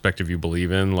 whatever perspective you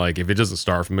believe in, like if it doesn't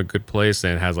start from a good place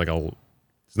and it has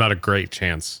it's not a great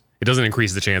chance. It doesn't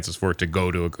increase the chances for it to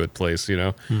go to a good place,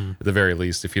 at the very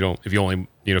least, if you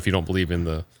don't believe in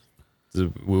the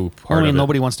woo part I mean, of it.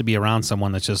 nobody wants to be around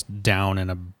someone that's just down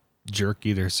and a jerk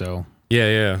either. So,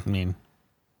 Yeah. I mean,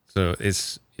 So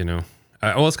it's,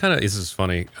 it's kind of, this is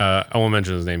funny. I won't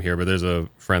mention his name here, but there's a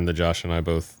friend that Josh and I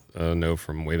both know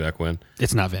from way back when.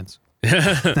 it's not Vince.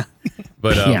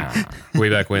 But way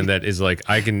back when, that is like,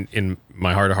 I can, in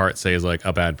my heart of heart, say is like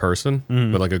a bad person,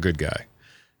 but like a good guy.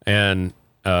 And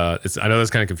I know that's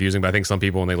kind of confusing, but I think some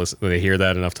people, when they hear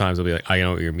that enough times, they'll be like, I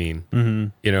know what you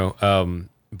mean.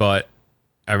 But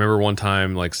I remember one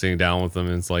time like sitting down with him,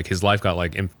 and it's like his life got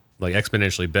like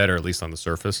exponentially better, at least on the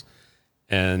surface.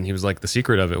 And he was like, the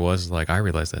secret of it was like, I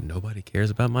realized that nobody cares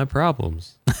about my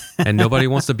problems, and nobody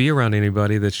wants to be around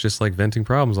anybody that's just like venting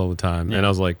problems all the time. Yeah. And I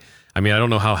was like, I mean, I don't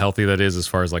know how healthy that is as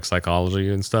far as like psychology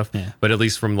and stuff, but at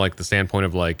least from like the standpoint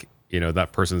of like,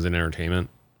 that person's in entertainment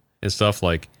and stuff,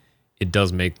 like it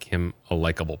does make him a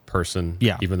likable person.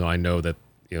 Yeah. Even though I know that,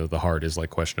 the heart is like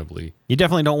questionably. You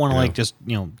definitely don't want to like just,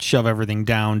 shove everything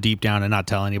down deep down and not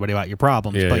tell anybody about your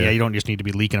problems. Yeah, but yeah. You don't just need to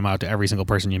be leaking them out to every single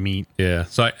person you meet. Yeah.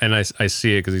 So I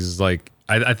see it because he's like,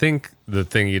 I think the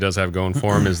thing he does have going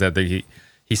for him is that he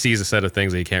sees a set of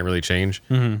things that he can't really change.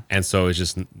 And so it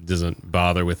just doesn't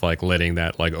bother with like letting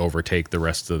that like overtake the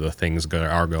rest of the things that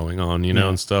are going on,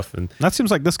 and stuff. And That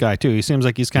seems like this guy too. He seems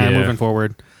like he's kind of moving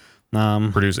forward.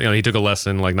 producing, he took a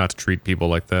lesson like not to treat people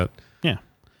like that. Yeah.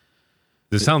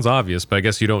 This sounds obvious, but I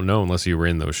guess you don't know unless you were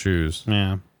in those shoes.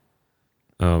 Yeah.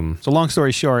 So long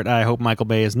story short, I hope Michael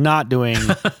Bay is not doing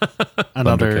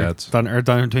another doing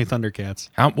Thundercats.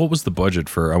 What was the budget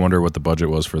for? I wonder what the budget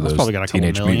was for those probably got a couple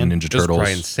Teenage million. Mutant Ninja Just Turtles.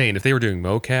 probably insane. If they were doing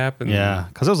mocap, and Yeah,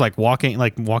 because it was like walking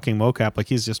mocap, like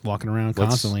he's just walking around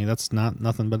constantly. That's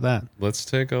nothing but that. Let's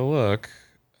take a look.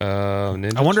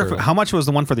 Ninja I wonder Turtle. how much was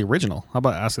the one for the original. How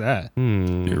about ask that?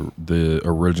 The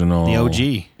original, The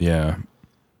OG. Yeah,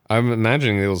 I'm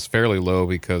imagining it was fairly low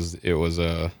because it was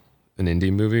an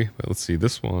indie movie. But let's see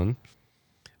this one.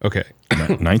 Okay,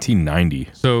 1990.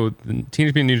 so the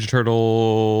Teenage Mutant Ninja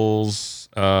Turtles,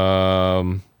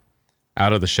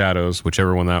 Out of the Shadows,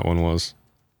 whichever one that one was.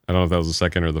 I don't know if that was the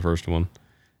second or the first one.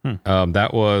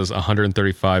 That was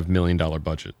 $135 million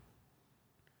budget.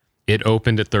 It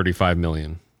opened at $35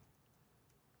 million.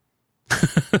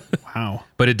 Wow.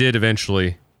 But it did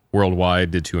eventually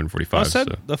worldwide did 245. So.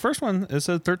 The first one, it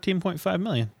said 13.5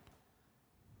 million.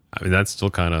 I mean, that's still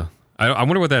kind of. I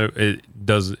wonder what that it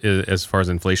does as far as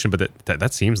inflation, but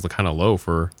that seems kind of low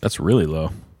for That's really low.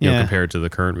 compared to the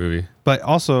current movie. But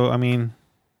also, I mean,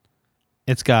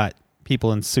 it's got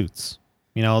people in suits.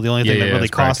 The only thing that really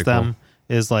it's cost practical. them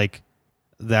is like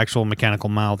the actual mechanical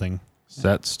mouthing,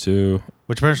 Sets too.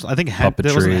 which I think there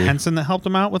wasn't Puppetry. Henson that helped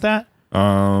them out with that.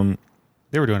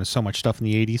 They were doing so much stuff in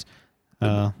the 80s.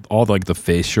 All like the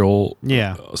facial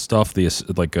Yeah. stuff. They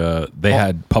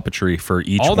had puppetry for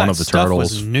each All one that of the stuff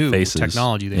turtles' was new faces.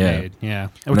 technology they made. Yeah. And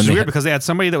Which then is they weird had- because they had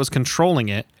somebody that was controlling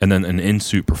it, and then an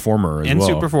in-suit performer as well.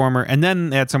 in-suit performer, and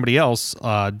then they had somebody else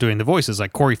doing the voices.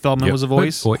 Like Corey Feldman Yep. was a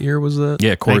voice. What year was that?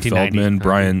 Yeah, Corey 1990. Feldman,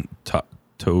 Brian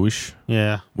Tosh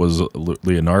Yeah. was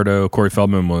Leonardo. Corey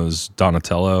Feldman was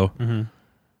Donatello, and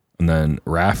then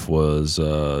Raph was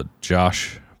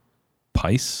Josh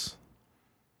Pice.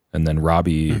 And then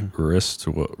Robbie Rist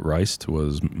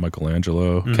was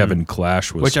Michelangelo. Kevin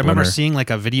Clash was Which I remember Splinter. seeing like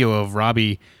a video of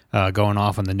Robbie going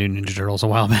off on the new Ninja Turtles a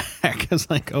while back. It's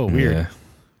like, oh, weird. Yeah.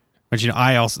 But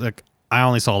I also I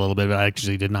only saw a little bit, but I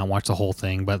actually did not watch the whole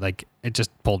thing. But like, it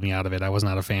just pulled me out of it. I was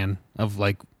not a fan of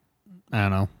like, I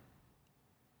don't know,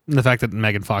 the fact that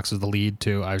Megan Fox was the lead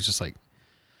too. I was just like,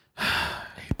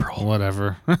 April,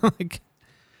 whatever. Like,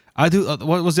 I do.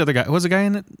 What was the other guy? Was the guy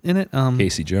in it?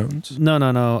 Casey Jones.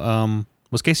 No.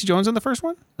 Was Casey Jones in the first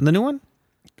one? In the new one?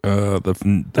 I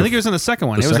think he was in the second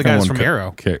one. It was the guy from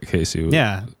Arrow. Casey.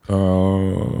 Yeah. It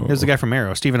was the guy from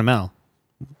Arrow, Stephen Amell.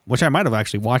 Which I might have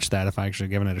actually watched that if I actually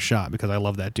given it a shot because I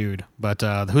love that dude. But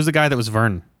who's the guy that was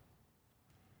Vern?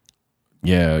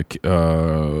 Yeah.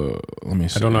 Let me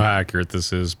see. I don't know how accurate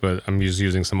this is, but I'm just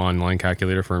using some online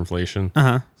calculator for inflation,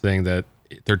 saying that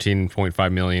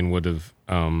 13.5 million would have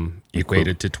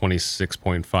equated to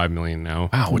 26.5 million now.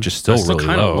 Wow, which is still That's really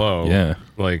kind low. of low. Yeah.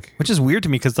 Like, Which is weird to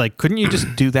me because like, couldn't you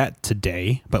just do that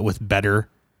today, but with better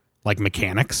like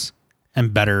mechanics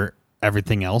and better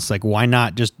everything else? Like, why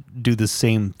not just do the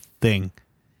same thing?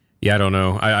 yeah, I don't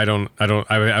know.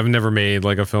 I've never made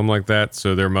like a film like that,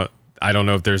 so I don't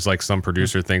know if there's like some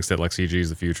producer thinks that like CG is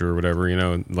the future or whatever, you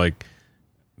know, like.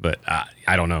 But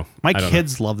I don't know. My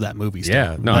kids love that movie. Still.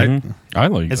 Yeah, no, Like, I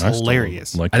like. It's I still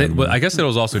hilarious. Like I guess it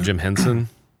was also Jim Henson.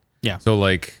 yeah. So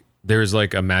like, there's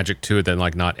like a magic to it that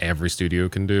like not every studio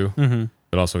can do,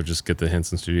 but also just get the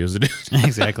Henson Studios to do.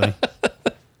 Exactly. Wait,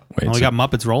 Well, we so- got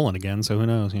Muppets rolling again, so who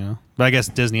knows, you know? But I guess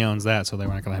Disney owns that, so they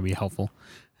weren't going to be helpful.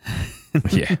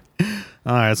 yeah. All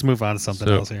right, let's move on to something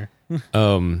So- else here.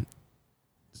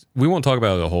 We won't talk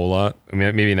about it a whole lot. I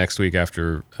mean, maybe next week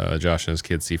after Josh and his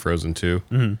kids see Frozen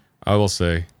 2. I will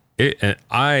say it. And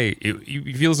if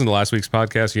you listen to last week's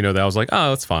podcast, you know that I was like, oh,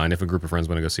 that's fine. If a group of friends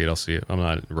want to go see it, I'll see it. I'm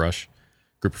not in a rush.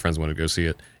 Group of friends want to go see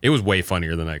it. It was way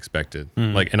funnier than I expected.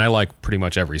 Like, and I like pretty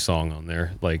much every song on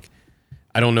there. Like,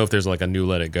 I don't know if there's like a new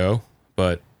Let It Go,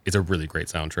 but it's a really great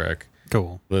soundtrack.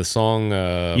 Cool. The song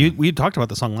We talked about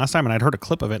the song last time, and I'd heard a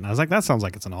clip of it, and I was like, that sounds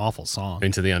like it's an awful song.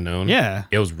 Into the Unknown, Yeah.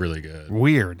 it was really good.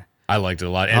 Weird. I liked it a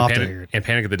lot. I'll And have to hear it.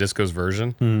 Panic at the Disco's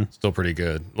version, still pretty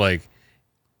good. Like,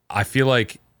 I feel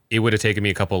like it would have taken me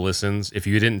a couple of listens. If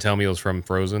you didn't tell me it was from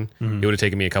Frozen, it would have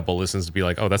taken me a couple of listens to be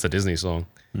like, oh, that's a Disney song.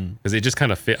 Because it just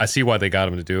kind of fit. I see why they got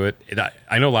him to do it.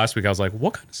 I know last week I was like,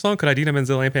 what kind of song could Idina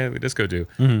Menzel and Panic at the Disco do?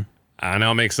 I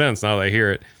now it makes sense now that I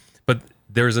hear it. But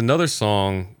there's another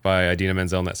song by Idina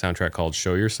Menzel on that soundtrack called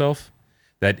Show Yourself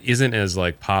that isn't as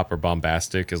like pop or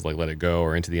bombastic as like Let It Go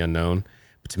or Into the Unknown.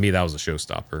 But to me, that was a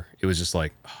showstopper. It was just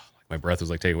like, my breath was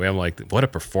like taken away. I'm like, what a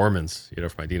performance, you know,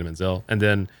 from Idina Menzel. And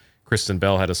then Kristen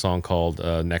Bell had a song called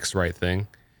Next Right Thing.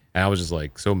 And I was just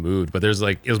like so moved. But there's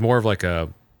like, it was more of like a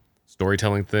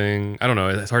storytelling thing. I don't know.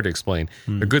 It's hard to explain.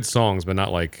 They're good songs, but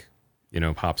not like, you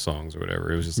know, pop songs or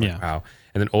whatever. It was just like, Yeah. wow.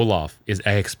 And then Olaf is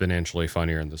exponentially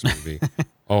funnier in this movie.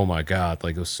 Oh my God.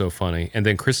 Like, it was so funny. And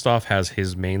then Kristoff has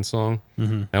his main song.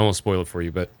 I won't spoil it for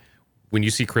you, but when you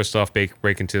see Kristoff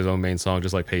break into his own main song,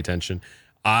 just like pay attention.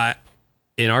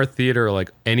 In our theater,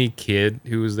 like any kid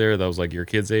who was there that was like your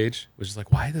kid's age was just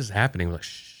like, why is this happening? We're like,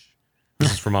 shh,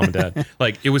 this is for mom and dad.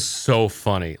 Like, it was so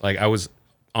funny. Like, I was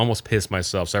almost pissed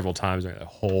myself several times during the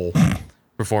whole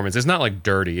performance. It's not like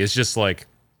dirty. It's just like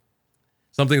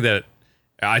something that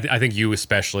I think you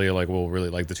especially like will really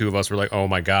like. The two of us were like, oh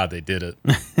my God, they did it.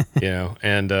 You know,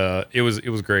 and it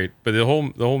was great. But the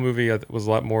whole movie was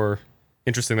a lot more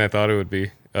interesting than I thought it would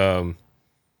be.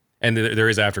 And there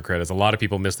is after credits. A lot of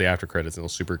people miss the after credits, and it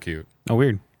was super cute. Oh,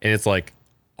 weird. And it's like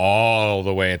all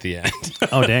the way at the end.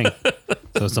 Oh, dang.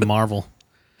 So it's a Marvel.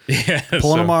 Yeah,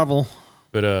 Pulling a Marvel.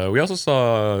 But we also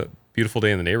saw Beautiful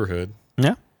Day in the Neighborhood.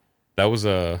 Yeah. That was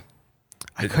I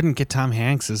couldn't get Tom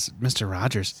Hanks as Mr.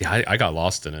 Rogers. yeah, I got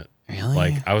lost in it. Really?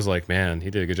 Like, I was like, man, he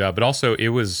did a good job. But also, it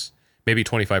was maybe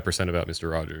 25% about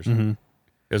Mr. Rogers. It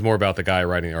was more about the guy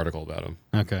writing the article about him.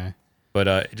 Okay. But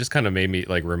it just kind of made me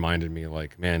like reminded me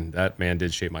like, man, that man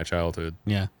did shape my childhood.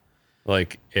 Yeah.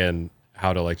 Like, and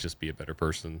how to like just be a better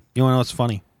person. You want to know what's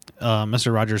funny?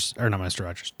 Mr. Rogers, or not Mr.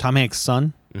 Rogers, Tom Hanks'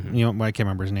 son, you know, I can't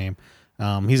remember his name.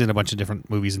 He's in a bunch of different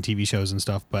movies and TV shows and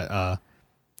stuff, but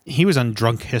he was on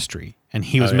Drunk History, and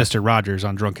he was yeah. Mr. Rogers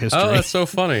on Drunk History. Oh, that's so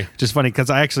funny. Just funny because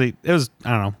I don't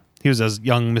know, he was as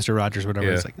young Mr. Rogers, whatever.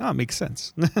 Yeah. It's like, oh, it makes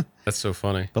sense. That's so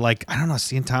funny. But like, I don't know,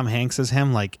 seeing Tom Hanks as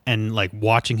him, like, and like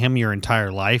watching him your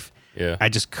entire life, Yeah. I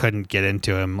just couldn't get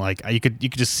into him. Like, you could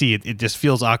just see it. It just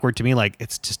feels awkward to me. Like,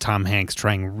 it's just Tom Hanks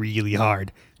trying really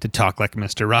hard to talk like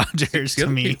Mr. Rogers to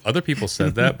me. Other people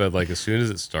said that, but like as soon as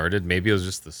it started, maybe it was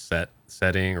just the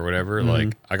setting or whatever.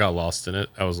 Like, I got lost in it.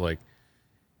 I was like,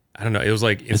 I don't know. It was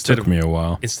like It took me a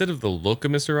while. instead of the look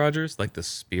of Mr. Rogers, like the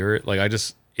spirit, like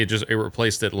it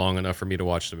replaced it long enough for me to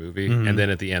watch the movie. And then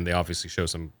at the end, they obviously show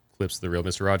some clips of the real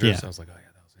Mr. Rogers. Yeah. I was like, oh yeah,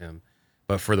 that was him.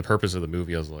 But for the purpose of the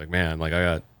movie, I was like, man, like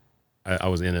I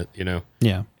was in it, you know?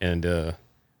 Yeah. And I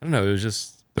don't know. It was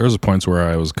just, There was points where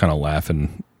I was kind of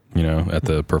laughing, at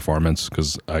the performance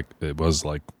because it was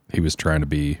like he was trying to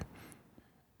be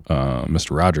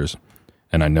Mr. Rogers,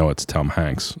 and I know it's Tom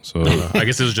Hanks. So I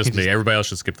guess it was just me. Everybody else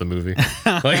should skip the movie.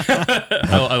 Like,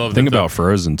 I love the thing that about stuff.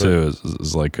 Frozen too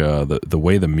is like the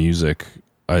way the music.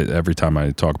 Every time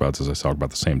I talk about this, I talk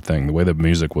about the same thing. The way the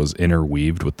music was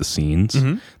interweaved with the scenes,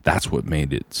 that's what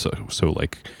made it so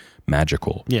like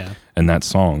magical. Yeah. And that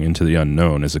song "Into the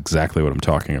Unknown" is exactly what I'm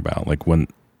talking about. Like when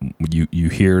you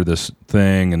hear this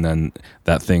thing, and then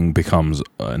that thing becomes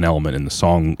an element in the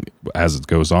song as it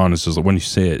goes on. It's just when you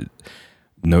say it,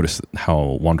 notice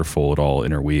how wonderful it all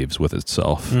interweaves with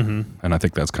itself. And I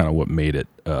think that's kind of what made it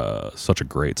such a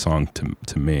great song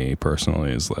to me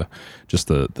personally, is the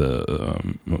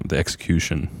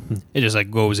execution. It just like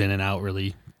goes in and out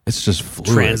really. It's just fluid.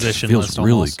 It Transitionless feels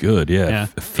really almost. good. Yeah, Yeah.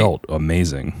 It felt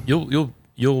amazing.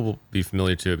 You'll be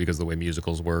familiar to it because of the way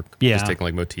musicals work. Yeah. Just taking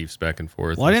like motifs back and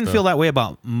forth. Well, I and didn't stuff. feel that way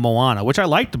about Moana, which I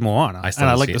liked Moana. I still and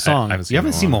I haven't like seen- the song. I haven't You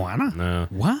haven't seen Moana. Moana?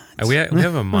 No. What? We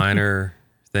have a minor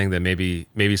thing that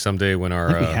maybe someday when our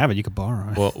I think we have it. You could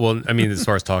borrow it. well, I mean, as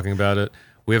far as talking about it,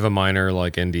 we have a minor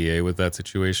like NDA with that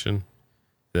situation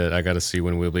that I got to see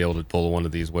when we'll be able to pull one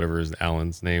of these, whatever is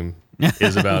Alan's name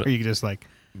is about Or it. you could just like,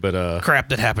 But crap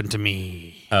that happened to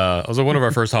me. it was one of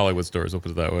our first Hollywood stores. We'll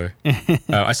put it that way.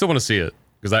 I still want to see it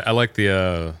because I like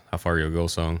the "How Far You'll Go"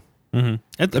 song. I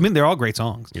mean, they're all great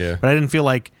songs. Yeah. But I didn't feel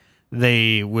like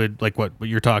they would, like what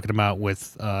you're talking about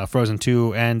with Frozen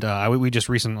 2. And we just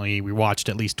recently watched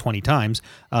at least 20 times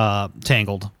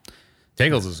Tangled.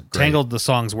 Tangles is great. Tangled, the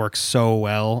songs work so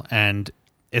well. And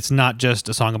it's not just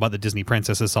a song about the Disney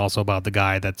princess. It's also about the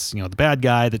guy that's, the bad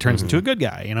guy that turns into a good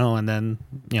guy, and then,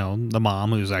 the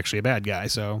mom who's actually a bad guy.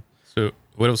 So,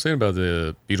 what I was saying about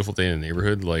the Beautiful Day in the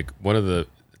Neighborhood, like one of the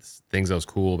things that was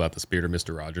cool about the spirit of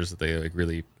Mr. Rogers that they like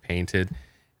really painted,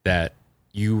 that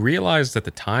you realized at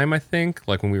the time, I think,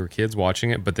 like when we were kids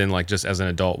watching it, but then like just as an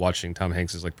adult watching Tom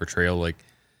Hanks's like portrayal, like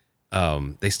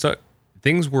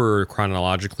things were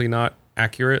chronologically not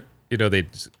accurate.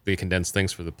 They condensed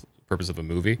things for the purpose of a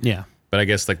movie. yeah. But I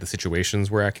guess like the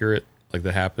situations were accurate, like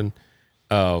that happened.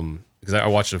 Because I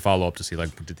watched a follow up to see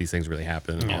like did these things really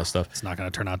happen and all this stuff. It's not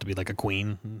going to turn out to be like a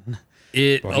queen.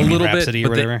 It Or a little bit, Rhapsody or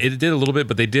but whatever. it did a little bit,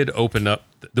 but they did open up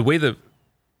the way the.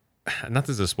 Not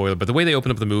this is a spoiler, but the way they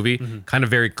opened up the movie kind of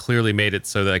very clearly made it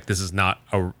so that like this is not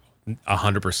a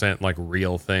 100% like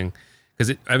real thing.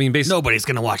 Because basically, Nobody's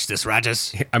going to watch this,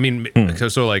 Rajas.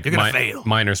 so like You're gonna fail.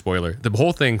 minor spoiler. The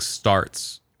whole thing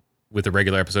starts with a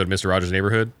regular episode of Mr. Rogers'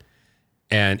 Neighborhood,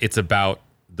 and it's about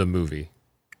the movie.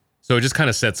 So it just kind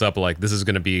of sets up like this is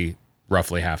going to be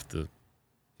roughly half the,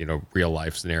 real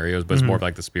life scenarios, but it's more of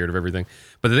like the spirit of everything.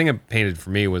 But the thing it painted for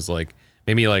me was like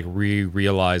made me like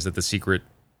realize that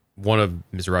one of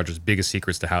Mr. Rogers' biggest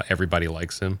secrets to how everybody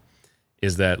likes him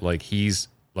is that like he's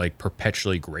like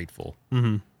perpetually grateful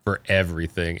for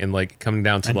everything, and like coming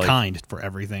down to And like kind for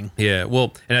everything. yeah,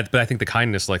 well, but I think the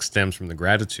kindness like stems from the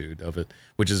gratitude of it,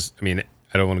 which is,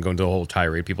 I don't want to go into a whole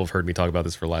tirade. People have heard me talk about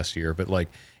this for last year, but like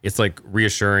it's like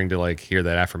reassuring to like hear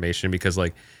that affirmation, because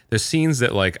like there's scenes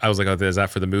that like I was like, oh, is that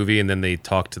for the movie? And then they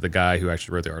talk to the guy who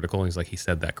actually wrote the article, and he's like, he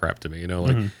said that crap to me,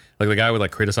 like the guy would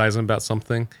like criticize him about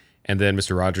something, and then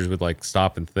Mr. Rogers would like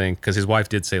stop and think, because his wife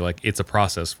did say like it's a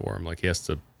process for him, like he has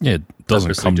to. Yeah, it doesn't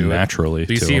purposely come do it. naturally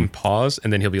So you to see him him. pause,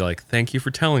 and then he'll be like, "Thank you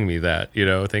for telling me that.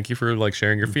 Thank you for like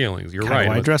sharing your feelings. You're How right."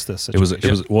 do I address this It was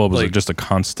situation? like, just a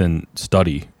constant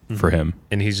study for him.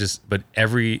 And he's just, but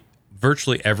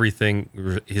virtually everything,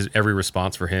 every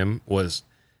response for him was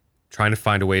trying to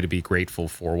find a way to be grateful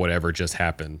for whatever just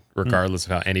happened, regardless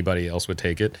of how anybody else would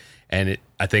take it. And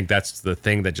I think that's the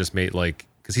thing that just made like,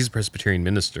 because he's a Presbyterian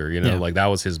minister, Yeah. like that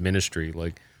was his ministry.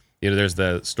 Like, there's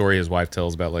the story his wife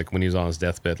tells about like when he was on his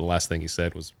deathbed, the last thing he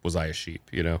said was I a sheep,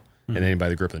 and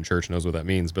anybody that grew up in church knows what that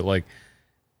means. But like,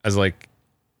 I was like,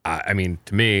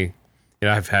 to me,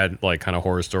 I've had like kind of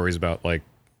horror stories about like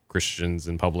Christians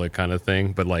in public kind of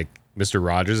thing, but like Mr.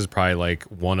 Rogers is probably like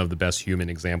one of the best human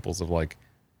examples of like,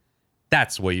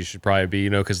 that's what you should probably be,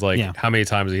 because like Yeah. how many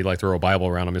times did he like throw a Bible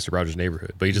around on Mr. Rogers'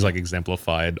 Neighborhood? But he just like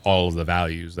exemplified all of the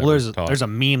values. That Well, were taught. there's a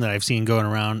meme that I've seen going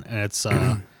around, and it's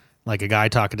like a guy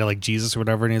talking to like Jesus or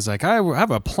whatever, and he's like, I have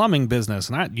a plumbing business,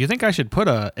 and you think I should put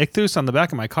a ichthus on the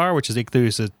back of my car, which is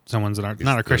ichthus is someone's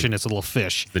not a Christian, it's a little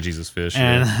fish. the Jesus fish.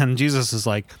 And, yeah. and Jesus is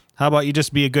like, how about you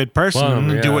just be a good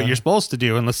person and do what you're supposed to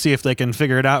do, and let's see if they can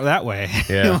figure it out that way.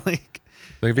 Yeah. Like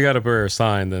if you got to wear a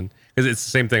sign, then because it's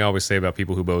the same thing I always say about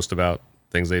people who boast about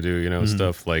things they do,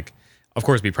 stuff like, of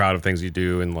course, be proud of things you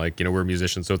do, and like we're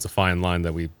musicians, so it's a fine line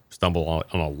that we stumble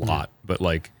on a lot. But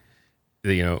like,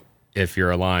 if you're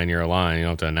a lion, you're a lion. You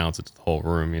don't have to announce it to the whole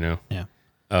room, Yeah.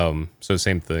 So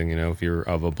same thing, if you're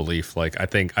of a belief, like I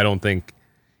don't think.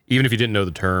 Even if you didn't know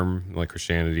the term, like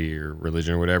Christianity or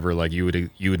religion or whatever, like you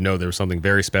would know there was something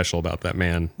very special about that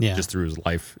man just through his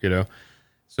life,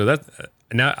 So that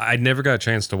now I never got a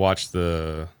chance to watch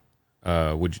the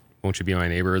Won't You Be My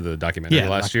Neighbor, the documentary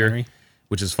last year,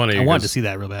 which is funny. I wanted to see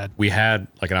that real bad. We had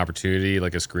like an opportunity,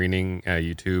 like a screening at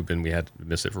YouTube, and we had to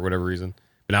miss it for whatever reason.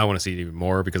 But now I want to see it even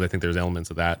more because I think there's elements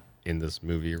of that in this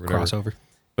movie or whatever. Crossover.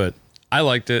 But I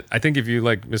liked it. I think if you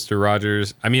like Mr.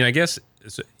 Rogers, I mean, I guess.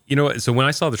 So when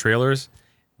I saw the trailers,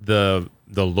 the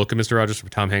look of Mr. Rogers from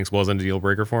Tom Hanks wasn't a deal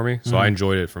breaker for me. So I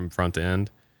enjoyed it from front to end.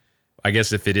 I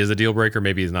guess if it is a deal breaker,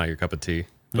 maybe it's not your cup of tea.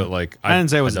 But like, I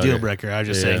didn't say it was a deal breaker. I was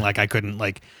just saying like I couldn't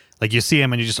like you see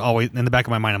him and you just always in the back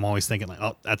of my mind I'm always thinking like,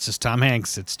 oh, that's just Tom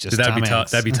Hanks. It's just Tom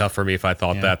Hanks. That'd be tough for me if I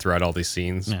thought that throughout all these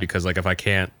scenes because like if I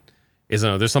can't,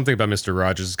 there's something about Mr.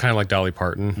 Rogers. It's kind of like Dolly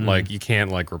Parton. Like you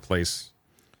can't like replace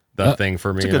that thing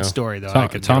for me. It's a good story though.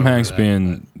 Tom Hanks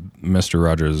being Mr.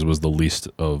 Rogers was the least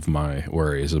of my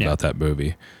worries about that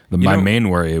movie. My main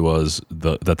worry was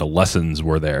that the lessons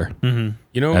were there, and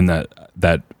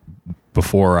that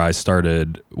before I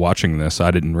started watching this,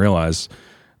 I didn't realize.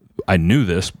 I knew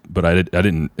this, but I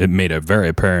didn't. It made it very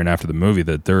apparent after the movie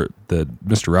that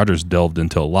Mr. Rogers delved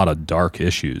into a lot of dark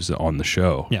issues on the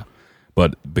show. Yeah,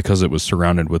 but because it was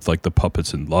surrounded with like the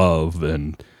puppets and love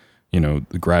and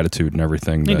the gratitude and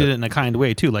everything. He did it in a kind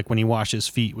way too, like when he washed his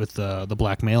feet with the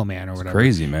black mailman or whatever.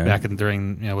 Crazy, man. Back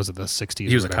during was it the 60s?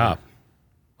 He was a cop.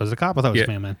 Was it a cop? I thought it was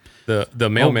mailman. The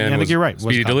mailman. I think you're right.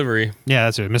 Speedy Delivery. Yeah,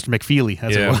 that's it. Mr. McFeely.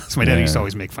 That's what it was. My dad used to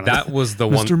always make fun of that. That was the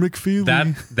one. Mr.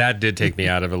 McFeely. That did take me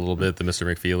out of it a little bit. The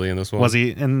Mr. McFeely in this one. Was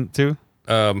he in too?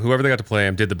 Whoever they got to play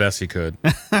him did the best he could,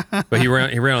 but he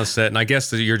ran on set, and I guess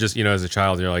that you're just as a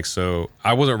child you're like, so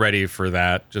I wasn't ready for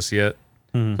that just yet.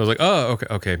 So I was like, oh,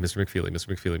 okay, Mr.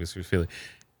 McFeely.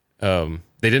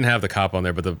 They didn't have the cop on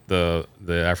there, but the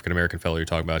African American fellow you're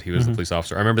talking about, he was the police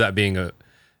officer. I remember that being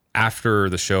after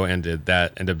the show ended,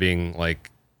 that ended up being like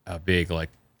a big like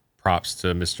props to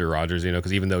Mr. Rogers,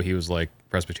 because even though he was like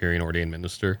Presbyterian ordained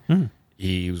minister,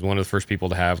 he was one of the first people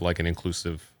to have like an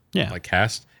inclusive like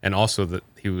cast, and also that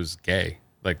he was gay,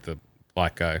 like the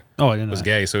black guy was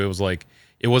gay, so it was like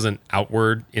it wasn't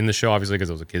outward in the show, obviously, because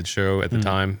it was a kids show at the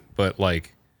time, but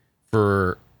like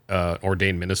for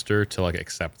ordained minister to like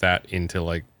accept that into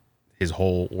like his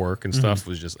whole work and stuff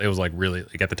it was like really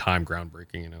like at the time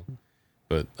groundbreaking,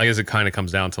 But I guess it kind of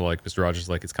comes down to like Mr. Rogers,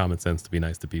 like it's common sense to be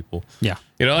nice to people. Yeah,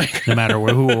 like no matter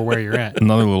who or where you're at.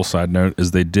 Another little side note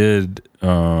is they did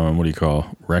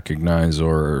recognize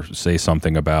or say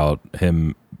something about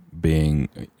him being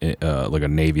like a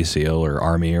Navy SEAL or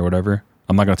Army or whatever.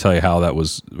 I'm not going to tell you how that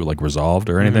was like resolved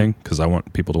or anything because I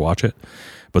want people to watch it,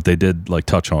 but they did like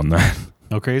touch on that.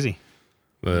 Oh, crazy!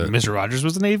 Mr. Rogers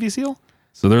was a Navy SEAL.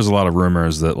 So there's a lot of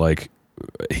rumors that like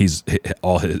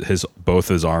both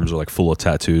his arms are like full of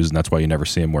tattoos, and that's why you never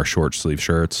see him wear short sleeve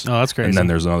shirts. Oh, that's crazy. And then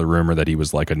there's another rumor that he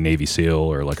was like a Navy SEAL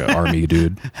or like an Army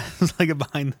dude. It's like a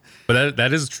behind. But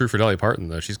that is true for Dolly Parton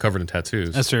though. She's covered in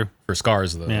tattoos. That's true. For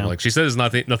scars though. Yeah. Like she says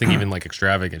nothing even like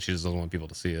extravagant. She just doesn't want people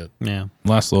to see it. Yeah.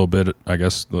 Last little bit, I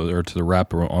guess, or to the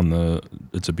wrap on the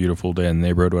 "It's a Beautiful Day in the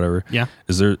Neighborhood," whatever. Yeah.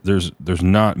 Is there's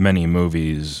not many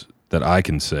movies that I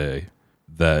can say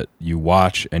that you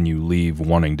watch and you leave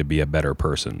wanting to be a better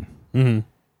person. I'm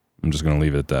just going to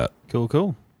leave it at that.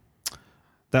 Cool.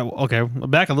 Okay,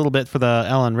 back a little bit for the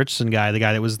Alan Richardson guy, the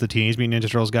guy that was the Teenage Mutant Ninja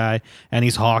Turtles guy, and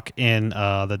he's Hawk in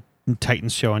the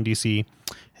Titans show on DC.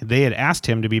 They had asked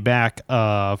him to be back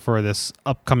for this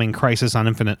upcoming Crisis on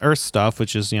Infinite Earth stuff,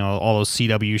 which is all those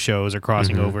CW shows are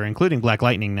crossing over, including Black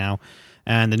Lightning now,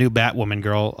 and the new Batwoman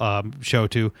girl show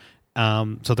too.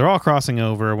 So they're all crossing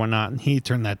over and whatnot, and he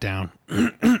turned that down.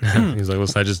 He's like,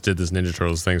 listen, I just did this Ninja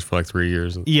Turtles things for like 3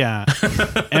 years. Yeah.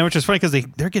 And which is funny because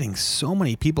they're getting so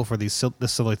many people for this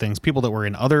silly things. People that were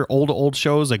in other old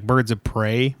shows like Birds of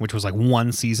Prey, which was like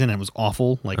one season and it was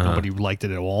awful. Like nobody liked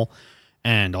it at all.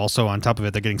 And also on top of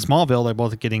it, they're getting Smallville. They're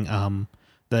both getting Tom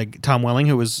Welling,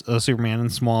 who was Superman in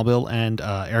Smallville, and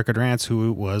Erica Durance,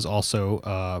 who was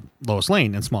also Lois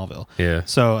Lane in Smallville. Yeah.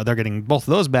 So they're getting both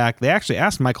of those back. They actually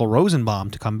asked Michael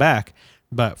Rosenbaum to come back,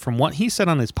 but from what he said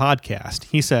on his podcast,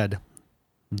 he said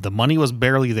the money was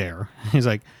barely there. He's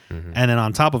like, and then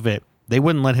on top of it, they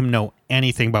wouldn't let him know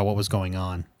anything about what was going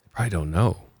on. I don't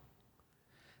know.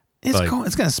 It's Like-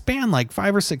 it's going to span like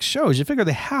 5 or 6 shows. You figure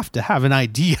they have to have an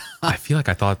idea. I feel like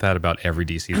I thought that about every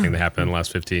DC thing that happened in the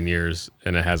last 15 years,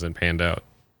 and it hasn't panned out.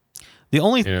 The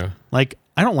only Yeah. like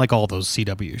I don't like all those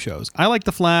CW shows. I like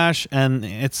The Flash, and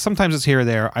sometimes it's here or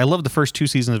there. I love the first 2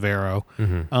 seasons of Arrow.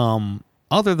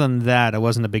 Other than that, I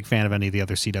wasn't a big fan of any of the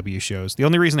other CW shows. The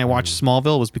only reason I watched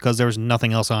Smallville was because there was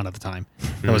nothing else on at the time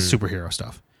that was superhero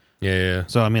stuff. Yeah.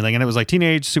 So I mean, like, and it was like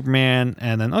teenage Superman,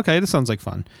 and then okay, this sounds like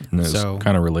fun. And it's So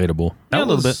kind of relatable. Yeah, a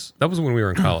little bit. That was when we were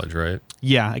in college, right?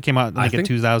 Yeah, it came out like in think-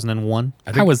 2001.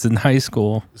 I was in high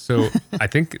school. So I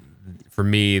think for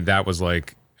me, that was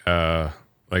like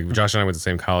Josh and I went to the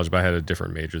same college, but I had a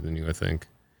different major than you, I think.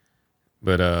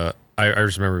 But I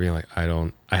just remember being like,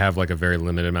 I have like a very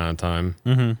limited amount of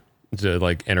time to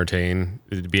like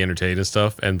to be entertained and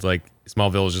stuff. And like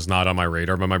Smallville is just not on my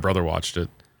radar, but my brother watched it.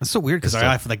 It's so weird because It's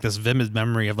I have like this vivid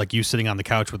memory of like you sitting on the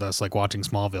couch with us, like watching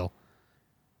Smallville.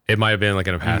 It might have been like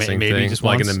in a passing maybe thing, just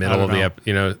like in once. the I middle don't of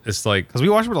the know. it's like, Because we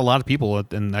watched it with a lot of people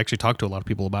and actually talked to a lot of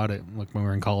people about it, like when we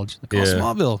were in college. Like, oh, Yeah.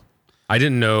 Smallville. I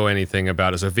didn't know anything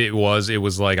about it. So if it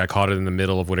was like I caught it in the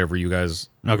middle of whatever you guys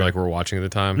like were watching at the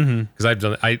time. Because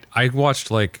I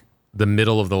watched like the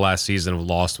middle of the last season of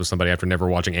Lost with somebody after never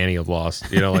watching any of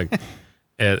Lost. You know, like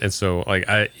and so like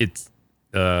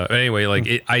anyway,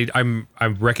 like I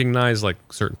recognize like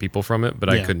certain people from it, but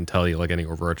I Yeah. couldn't tell you like any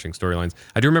overarching storylines.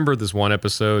 I do remember this one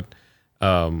episode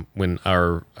when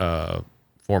our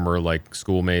former like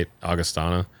schoolmate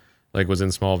Augustana like was in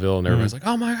Smallville, and everybody's like,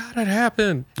 "Oh my god, it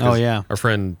happened!" Oh, 'Cause yeah. our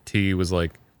friend T was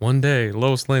like, "One day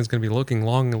Lois Lane's gonna be looking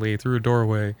longingly through a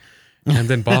doorway, and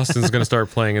then Boston's gonna start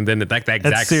playing, and then that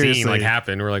exact scene seriously- like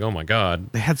happened." We're like, "Oh my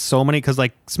god!" They had so many because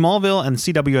like Smallville and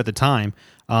CW at the time,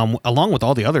 along with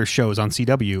all the other shows on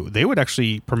CW, they would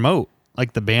actually promote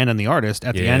like the band and the artist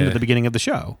at the end Yeah. of the beginning of the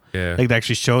show. Yeah. Like they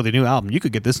actually show the new album. You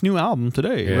could get this new album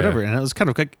today, or Yeah. whatever. And it was kind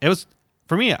of like, it was,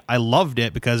 for me, I loved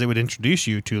it because it would introduce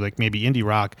you to like maybe indie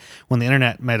rock when the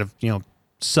internet might have,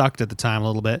 sucked at the time a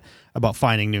little bit about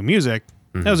finding new music.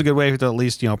 That was a good way to at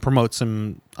least, promote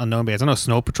some unknown bands. I know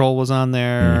Snow Patrol was on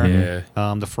there.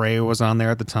 Yeah. The Fray was on there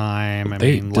at the time. I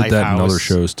They mean, did that in Lifehouse. other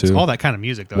shows, too. It's all that kind of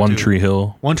music, though. One too. Tree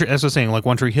Hill. One Tree. That's what I'm saying. Like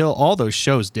One Tree Hill, all those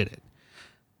shows did it.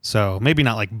 So maybe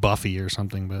not like Buffy or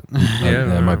something, but Yeah,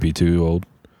 That might be too old.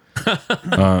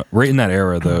 Right in that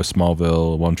era, though,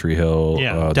 Smallville, One Tree Hill,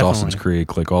 Yeah, Dawson's definitely.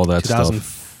 Creek, like all that stuff.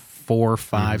 2004,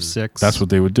 5, 6. That's what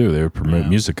they would do. They would promote Yeah.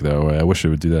 music, though. I wish they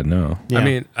would do that now. Yeah. I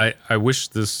mean, I wish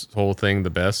this whole thing the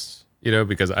best,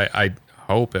 because I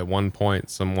hope at one point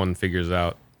someone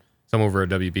over at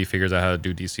WB figures out how to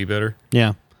do DC better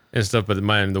Yeah. and stuff. But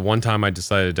the one time I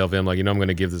decided to delve in, I'm like, I'm going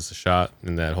to give this a shot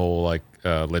in that whole like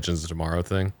Legends of Tomorrow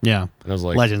thing. Yeah. And I was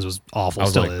like, Legends was awful. I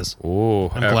was Still like, is. oh,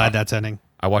 I'm glad that's ending.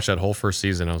 I watched that whole first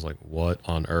season. I was like, what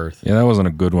on earth? Yeah, that wasn't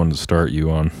a good one to start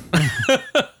you on.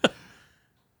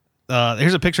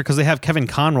 Here's a picture because they have Kevin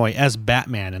Conroy as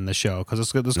Batman in the show because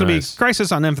there's going to be Nice.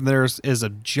 Crisis on Infinite. There is a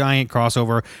giant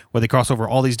crossover where they cross over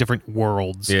all these different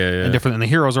worlds. Yeah. And the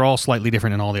heroes are all slightly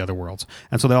different in all the other worlds,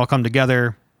 and so they all come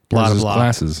together. Blah Where's blah his blah.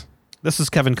 glasses? This is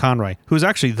Kevin Conroy, who's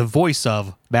actually the voice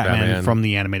of Batman, Batman. from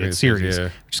the animated series, Yeah.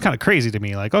 which is kind of crazy to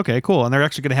me. Like, okay, cool. And they're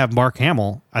actually going to have Mark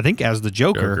Hamill, I think, as the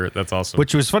Joker, that's awesome.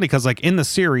 which was funny because, like, in the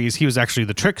series, he was actually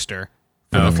the trickster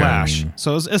for the Okay. Flash.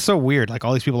 So it's so weird. Like,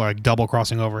 all these people are like double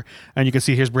crossing over. And you can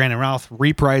see here's Brandon Routh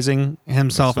reprising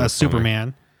himself That's as so funny.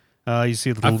 Superman. You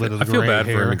see a I little bit of the feel gray bad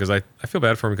hair. for him because I feel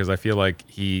bad for him because I feel like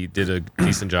he did a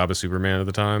decent job as Superman at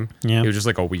the time. Yeah. It was just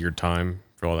like a weird time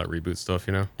for all that reboot stuff,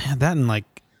 Man, that and, like,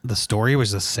 the story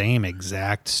was the same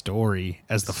exact story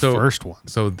as the So- first one.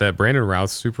 So that Brandon Routh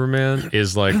Superman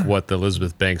is like what the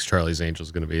Elizabeth Banks Charlie's Angels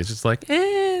is going to be. It's just like,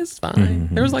 it's fine.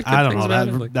 There was like good I don't things know. about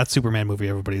it. Like, That Superman movie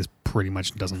everybody is pretty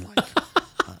much doesn't like.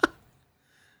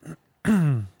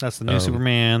 That's the new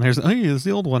Superman. Here's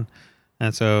the old one.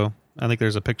 And so I think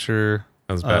there's a picture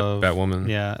that was of Batwoman.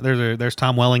 Yeah, there's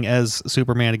Tom Welling as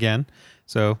Superman again.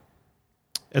 So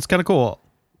it's kind of cool.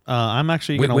 I'm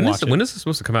actually going to watch it. When is this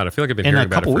supposed to come out? I feel like I've been in hearing a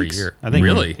about it couple for weeks. a year. I think.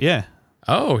 Really? Yeah.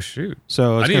 Oh shoot!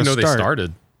 So I it's didn't even know gonna they start.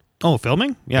 started. Oh,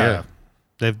 filming? Yeah.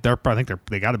 I think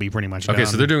they got to be pretty much Okay, done.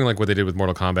 so they're doing like what they did with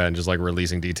Mortal Kombat and just like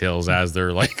releasing details as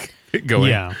they're like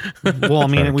going. Yeah. Well, I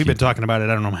mean, to we've been keep- talking about it.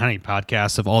 I don't know how many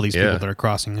podcasts of all these Yeah. people that are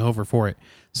crossing over for it.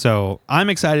 So I'm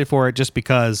excited for it just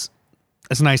because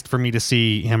it's nice for me to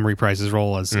see him reprise his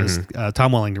role as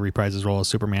Tom Welling to reprise his role as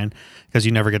Superman because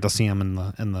you never get to see him in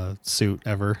the suit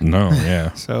ever. No,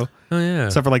 yeah. So Oh yeah.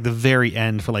 except for like the very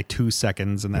end for like 2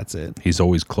 seconds and that's it. He's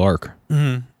always Clark.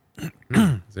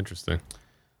 It's interesting.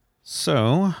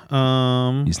 So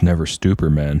He's never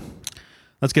Superman.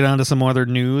 let's get on to some other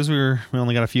news. We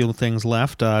only got a few things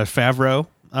left. Favreau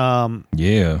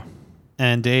Yeah.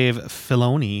 And Dave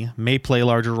Filoni may play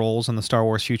larger roles in the Star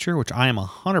Wars future, which I am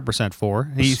 100%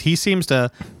 for. He seems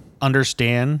to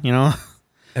understand, you know.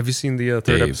 Have you seen the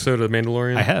third Dave. episode of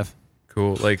Mandalorian? I have.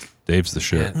 Cool. Like, Dave's the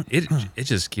shit. man, it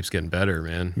just keeps getting better,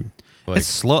 man. Like, It's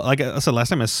slow. Like I said last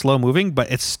time, it's slow moving,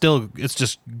 but it's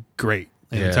just great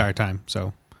the Yeah. entire time.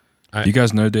 So You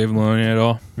guys know Dave Filoni at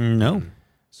all? no.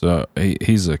 So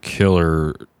he's a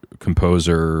killer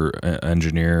composer,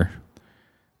 engineer.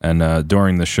 And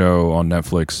during the show on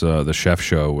Netflix, the Chef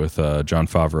Show with Jon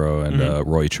Favreau and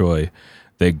Roy Choi,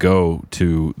 they go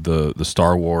to the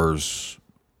Star Wars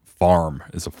farm.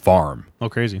 It's a farm. Oh,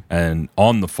 crazy. And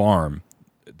on the farm,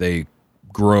 they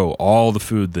grow all the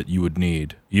food that you would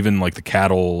need, even like the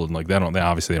cattle and like they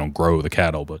obviously they don't grow the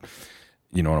cattle, but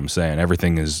you know what I'm saying.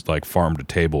 Everything is like farm to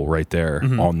table right there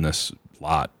on this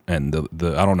lot, and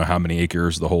the I don't know how many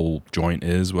acres the whole joint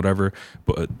is, whatever,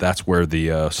 but that's where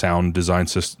the sound design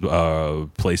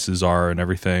places are and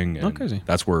everything. And crazy.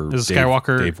 That's where Is it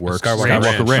Skywalker- Dave works. Skywalker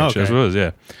Skywalker Ranch. Ranch, Okay. that's what it is,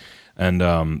 yeah.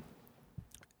 And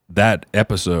that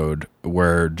episode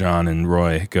where John and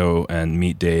Roy go and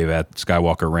meet Dave at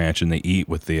Skywalker Ranch and they eat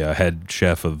with the head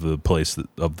chef of the place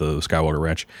of the Skywalker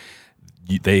Ranch,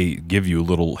 they give you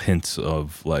little hints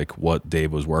of like what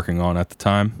Dave was working on at the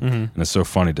time. And it's so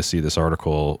funny to see this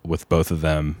article with both of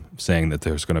them saying that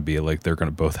there's going to be like they're going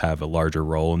to both have a larger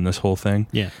role in this whole thing.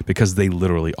 Yeah. Because they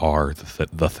literally are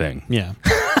the thing. Yeah.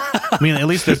 I mean, at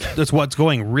least that's what's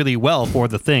going really well for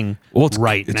the thing It's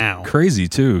now. crazy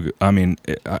too. I mean,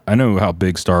 I know how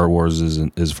big Star Wars is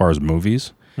as far as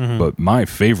movies, but my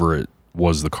favorite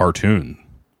was the cartoon,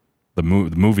 the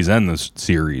movies and the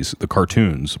series, the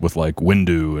cartoons with like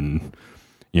Windu and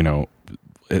you know,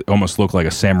 it almost looked like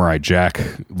a Samurai Jack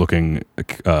looking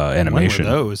animation.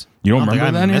 When were those? You don't I think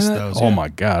remember I any of missed that? those, Oh yeah. my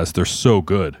gosh, they're so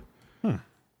good.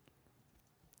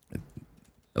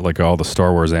 Like all the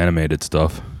Star Wars animated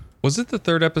stuff. was it the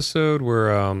third episode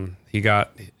where he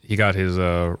got his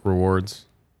rewards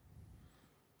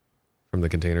from the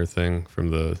container thing from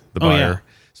the Oh, buyer? yeah.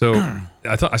 So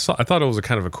I thought it was a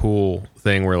kind of a cool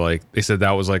thing where like they said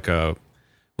that was like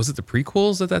was it the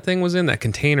prequels that thing was in? That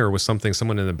container was something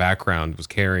someone in the background was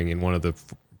carrying in one of the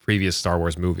previous Star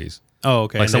Wars movies. Oh,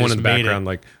 okay. Like And they someone in just the made it. background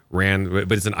like ran,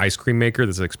 but it's an ice cream maker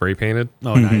that's like spray painted.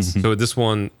 Oh, nice. So this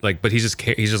one, like, but he's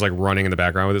just like running in the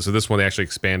background with it. So this one, they actually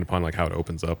expand upon like how it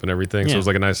opens up and everything. So Yeah. it was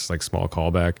like a nice, like, small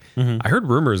callback. I heard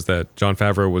rumors that Jon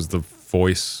Favreau was the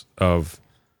voice of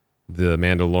the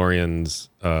Mandalorian's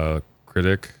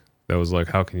critic. That was like,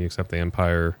 how can you accept the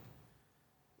Empire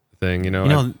thing? You know, You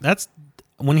know, that's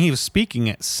when he was speaking.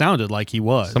 It sounded like he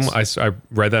was. I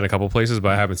read that in a couple places, but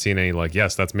I haven't seen any like,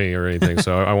 yes, that's me or anything.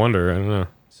 So I wonder. I don't know.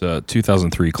 It's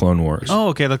 2003 Clone Wars. Oh,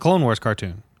 okay. The Clone Wars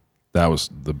cartoon. That was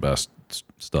the best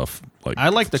stuff. Like I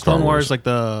like the Star Clone Wars. Like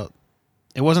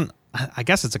it wasn't. I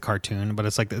guess it's a cartoon, but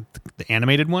it's like the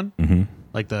animated one,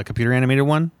 like the computer animated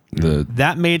one. the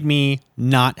That made me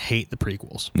not hate the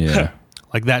prequels. yeah.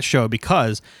 Like that show,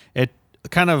 because it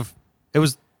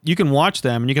was, you can watch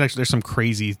them and you can actually, there's some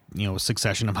crazy,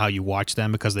 succession of how you watch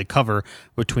them because they cover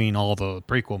between all the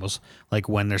prequels, like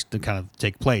when there's to kind of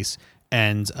take place.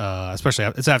 And especially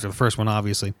it's after the first one,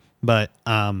 obviously, but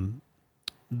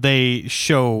they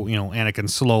show, Anakin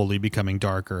slowly becoming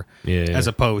darker Yeah. as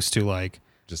opposed to like,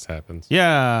 Just happens.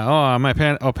 yeah,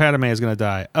 Padme is going to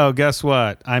die. Oh, guess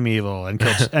what? I'm evil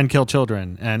and kill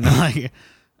children. And like,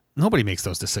 nobody makes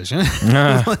those decisions.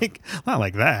 Like, not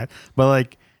like that, but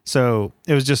like, so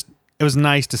it was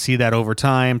nice to see that over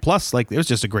time. Plus, like, it was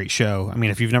just a great show. I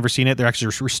mean, if you've never seen it, they're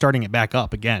actually restarting it back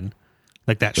up again.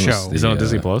 Like that It was show. Is it on Yeah.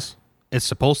 Disney Plus? It's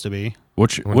supposed to be.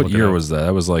 What look it year up. was that?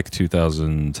 That was like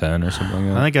 2010 or something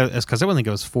like that. I think it's because I think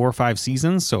it was 4 or 5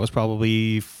 seasons, so it was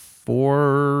probably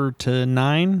 4 to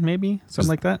 9, maybe something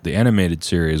like that. The animated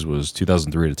series was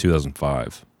 2003 to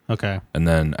 2005, Okay, and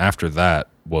then after that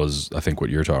was I think what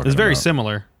you're talking. it's very about.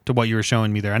 similar to what you were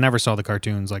showing me there. I never saw the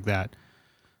cartoons like that.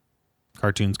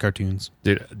 Cartoons.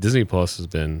 Dude, Disney Plus has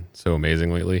been so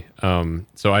amazing lately.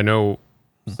 So I know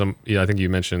I think you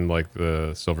mentioned like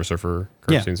the Silver Surfer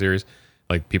cartoon series.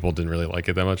 Like people didn't really like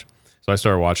it that much. So I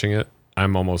started watching it.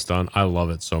 I'm almost done. I love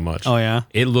it so much. Oh yeah.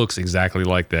 It looks exactly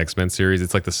like the X-Men series.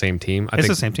 It's like the same team. It's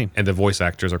the same team. And the voice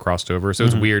actors are crossed over. So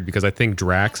it's weird because I think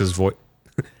Drax is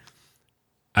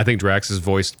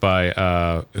voiced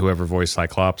by whoever voiced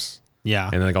Cyclops. Yeah.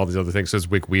 And like all these other things. So it's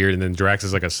weird. And then Drax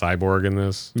is like a cyborg in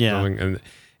this. Yeah. And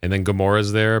then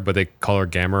Gamora's there, but they call her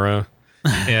Gamora.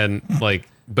 And like,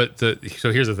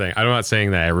 so here's the thing. I'm not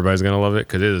saying that everybody's going to love it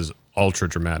because it is ultra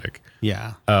dramatic.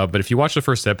 Yeah. But if you watch the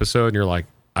first episode and you're like,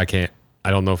 I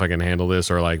don't know if I can handle this,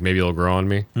 or like maybe it'll grow on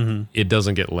me. It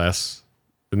doesn't get less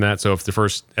than that. So if the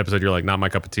first episode you're like, not my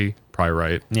cup of tea, probably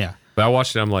right. Yeah. But I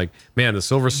watched it. I'm like, man, the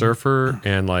Silver Surfer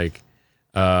and like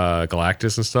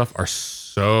Galactus and stuff are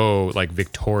so like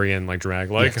Victorian, like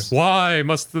dramatic. Like, why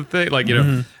must the thing? Like, you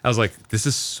know, I was like, this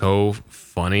is so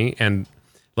funny, and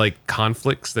like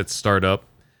conflicts that start up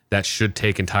that should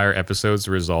take entire episodes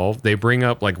to resolve. They bring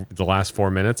up like the last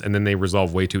 4 minutes, and then they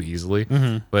resolve way too easily.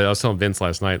 But I was telling Vince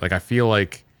last night, like I feel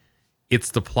like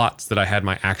it's the plots that I had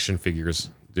my action figures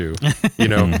do, you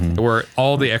know, where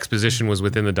all the exposition was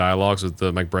within the dialogues with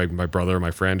my brother,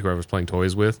 my friend, who I was playing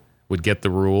toys with, would get the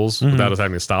rules without us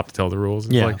having to stop to tell the rules.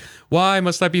 It's like, why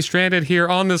must I be stranded here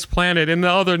on this planet in the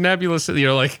other nebula city? You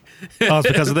know, like, Oh, it's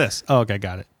because of this. Oh, okay,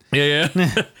 got it. yeah.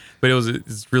 But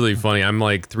it's really funny. I'm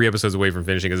like 3 episodes away from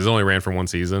finishing because it only ran for 1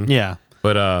 season. Yeah.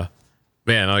 But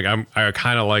man, like I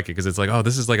kind of like it because it's like, oh,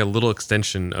 this is like a little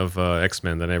extension of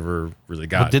X-Men that I never really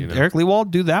got. Did Eric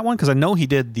Lewald do that one? Because I know he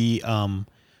did the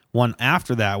one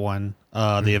after that one,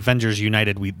 the Avengers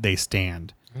United They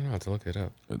Stand. I don't know how to look it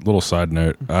up. A little side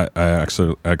note: I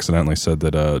accidentally said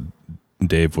that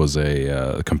Dave was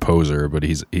a composer, but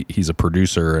he's a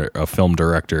producer, a film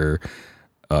director,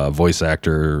 voice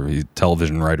actor,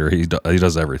 television writer. He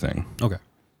does everything. Okay.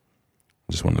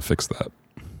 Just wanted to fix that.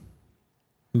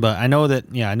 But I know that,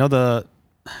 I know the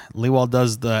Lewald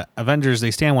does the Avengers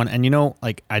They Stand one, and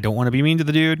like, I don't want to be mean to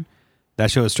the dude.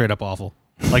 That show is straight up awful.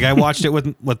 Like, I watched it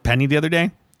with Penny the other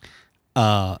day.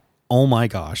 Oh my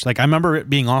gosh. Like, I remember it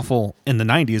being awful in the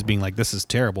 90s, being like, this is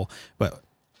terrible. But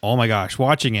oh my gosh,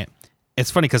 watching it,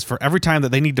 it's funny because for every time that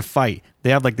they need to fight, they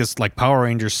have like this like Power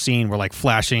Rangers scene where like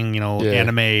flashing,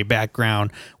 anime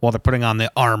background while they're putting on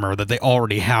the armor that they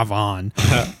already have on.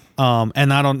 And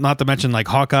not to mention like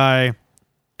Hawkeye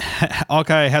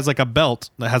has like a belt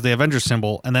that has the Avengers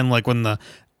symbol, and then like when the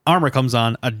armor comes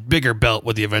on, a bigger belt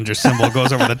with the Avengers symbol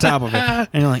goes over the top of it,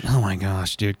 and you're like, oh my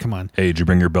gosh, dude, come on. Hey, did you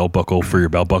bring your belt buckle for your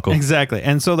belt buckle? Exactly.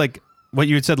 And so like what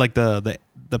you had said, like the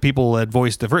people that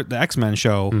voiced the X-Men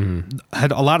show,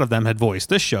 had a lot of them had voiced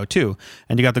this show too,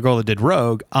 and you got the girl that did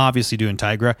Rogue, obviously doing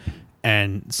Tigra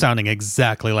and sounding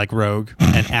exactly like Rogue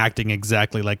and acting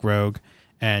exactly like Rogue,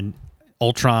 and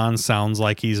Ultron sounds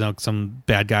like he's some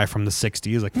bad guy from the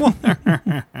 60s. Like,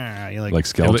 like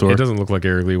Skeletor. It doesn't look like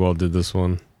Eric Lewald did this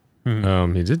one.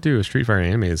 He did do a Street Fighter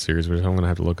animated series, which I'm going to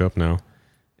have to look up now.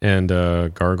 And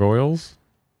Gargoyles.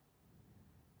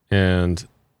 And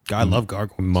I love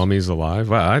Gargoyles. Mummies Alive.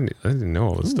 Wow, I didn't know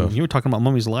all this stuff. You were talking about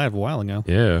Mummies Alive a while ago.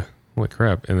 Yeah. Holy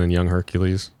crap. And then Young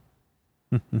Hercules.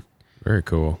 Very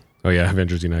cool. Oh, yeah.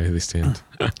 Avengers United They Stand.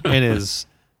 It is.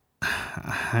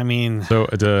 I mean, so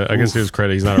I guess his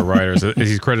credit, he's not a writer. So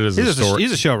he's credited as a story.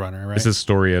 He's a showrunner, right? He's a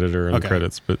story editor in the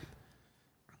credits, but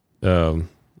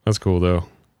that's cool though.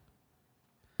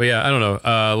 But yeah, I don't know.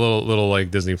 A little like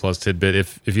Disney Plus tidbit.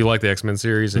 If you like the X-Men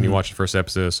series and you watch the first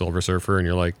episode of Silver Surfer and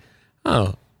you're like,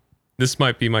 oh, this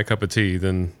might be my cup of tea,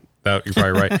 then you're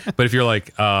probably right. But if you're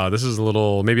like, this is a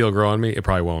little, maybe it'll grow on me, it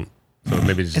probably won't. So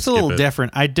maybe just it's a little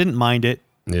different. I didn't mind it.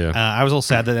 Yeah. I was a little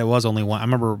sad that it was only one. I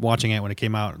remember watching it when it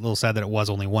came out, a little sad that it was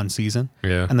only one season.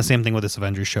 Yeah. And the same thing with this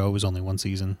Avengers show, it was only one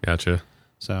season. Gotcha.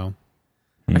 So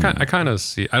I kind of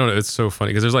see, I don't know, it's so funny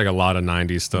because there's like a lot of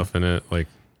 90s stuff in it. Like,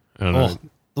 I don't know.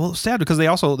 Well, sad because they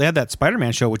had that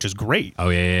Spider-Man show, which is great. Oh,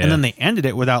 yeah. And then they ended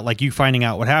it without like you finding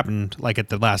out what happened like at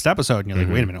the last episode. And you're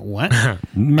like, wait a minute, what?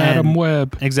 Madam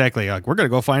Web. Exactly. Like, we're going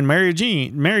to go find Mary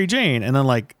Jane. And then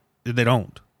like, they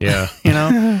don't. Yeah.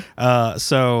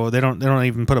 So they don't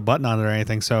even put a button on it or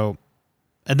anything. So,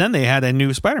 and then they had a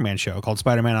new Spider-Man show called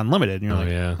Spider-Man Unlimited. And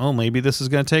you're oh, maybe this is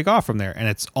going to take off from there. And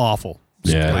it's awful.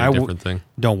 Yeah. Different thing.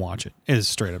 Don't watch it. It is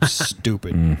straight up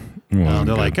stupid. They're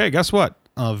like, hey, guess what?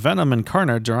 Venom and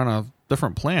Carnage are on a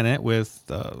different planet with...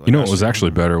 what was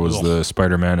actually better was the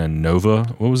Spider-Man and Nova.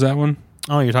 What was that one?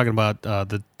 Oh, you're talking about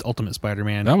the Ultimate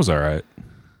Spider-Man. That was all right.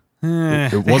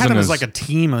 It wasn't had him as like a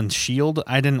team on S.H.I.E.L.D.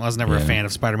 I was never a fan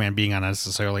of Spider-Man being on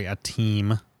necessarily a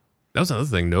team. That was another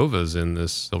thing. Nova's in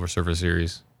this Silver Surfer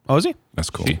series. Oh, is he?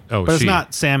 That's cool. But it's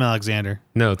not Sam Alexander.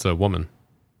 No, it's a woman.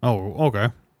 Oh, okay.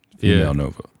 Female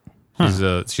Nova.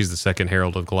 She's the second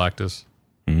Herald of Galactus.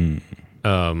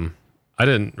 I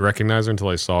didn't recognize her until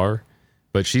I saw her,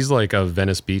 but she's like a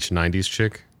Venice Beach 90s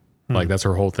chick. Like that's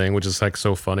her whole thing, which is like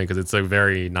so funny because it's a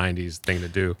very 90s thing to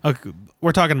do. Okay,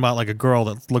 we're talking about like a girl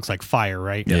that looks like fire,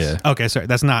 right? Yes. Yeah. Okay, sorry.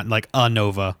 That's not like a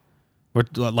Nova. We're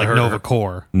like Nova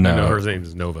Corps. No, her name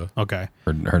is Nova. Okay.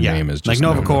 Her name is just like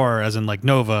Nova Corps, as in like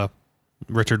Nova,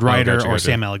 Richard Rider or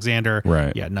Sam Alexander.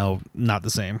 Right. Yeah, no, not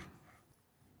the same.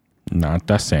 Not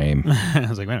the same. I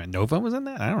was like, wait a minute, Nova was in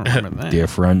that? I don't remember that.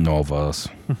 Different Novas.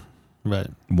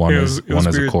 But one is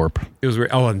a corp. It was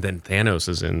weird. Oh, and then Thanos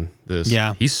is in this.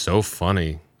 Yeah. He's so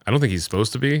funny. I don't think he's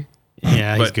supposed to be.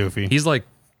 Yeah, he's but goofy. He's like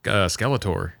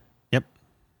Skeletor. Yep.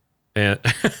 And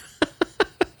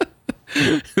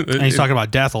And he's talking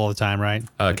about death all the time, right?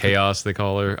 Chaos, they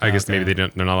call her. I guess maybe they're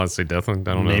not allowed to say death. I don't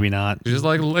know. Maybe not. She's just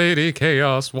like, Lady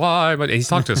Chaos, why? But he's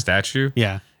talking to a statue.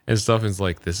 Yeah. And stuff. And it's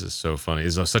like, this is so funny.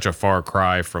 It's such a far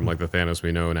cry from like the Thanos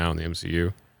we know now in the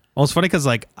MCU. Well, it's funny because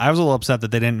like I was a little upset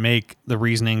that they didn't make the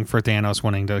reasoning for Thanos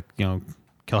wanting to,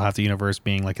 kill half the universe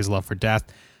being like his love for death.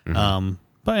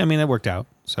 But I mean, it worked out.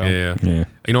 So Yeah.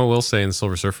 You know what we'll say in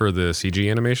Silver Surfer, the CG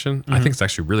animation? I think it's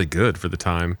actually really good for the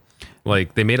time.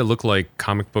 Like they made it look like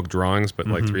comic book drawings, but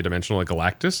like 3-dimensional, like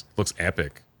Galactus. Looks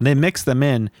epic. they mixed them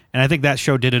in, and I think that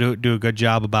show did do a good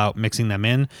job about mixing them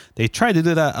in. They tried to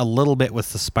do that a little bit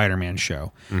with the Spider-Man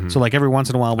show. So like every once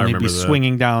in a while when he'd be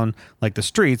swinging down like the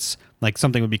streets, like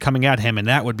something would be coming at him and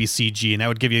that would be CG, and that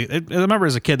would give you, I remember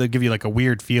as a kid, that'd give you like a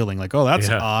weird feeling like, oh, that's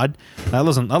odd. That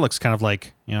looks kind of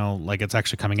like, like it's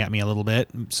actually coming at me a little bit.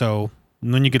 So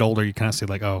when you get older, you kind of see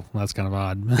like, oh, that's kind of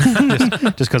odd.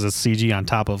 just because it's CG on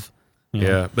top of,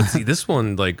 Yeah, but see, this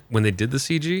one, like when they did the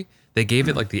CG, they gave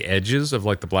it like the edges of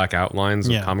like the black outlines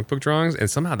of comic book drawings, and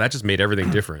somehow that just made everything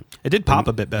different. It did pop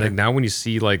a bit better. Like now when you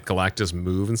see like Galactus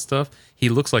move and stuff, he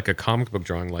looks like a comic book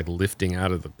drawing, like lifting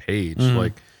out of the page,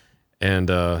 like, and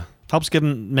helps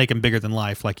make him bigger than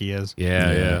life, like he is.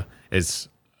 Yeah. It's,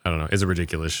 I don't know, it's a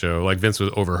ridiculous show. Like Vince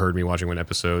overheard me watching one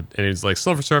episode, and he's like,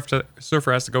 Silver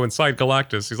Surfer has to go inside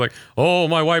Galactus. He's like, oh,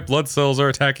 my white blood cells are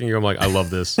attacking you. I'm like, I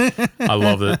love this. I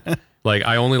love it. Like,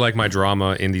 I only like my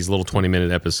drama in these little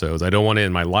 20-minute episodes. I don't want it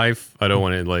in my life. I don't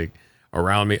want it like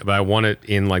around me, but I want it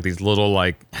in like these little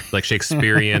like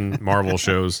Shakespearean Marvel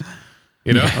shows,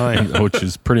 you know? Which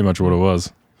is pretty much what it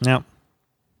was. Yeah.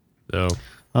 So,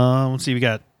 let's see. We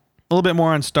got a little bit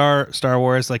more on Star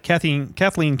Wars. Like Kathleen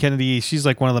Kennedy, she's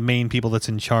like one of the main people that's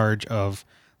in charge of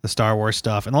the Star Wars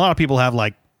stuff, and a lot of people have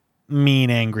like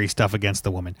mean, angry stuff against the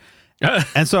woman.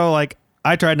 And so, like,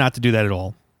 I tried not to do that at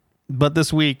all. But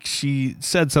this week, she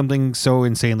said something so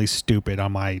insanely stupid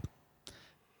on my.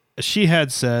 She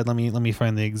had said, let me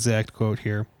find the exact quote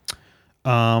here,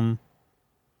 because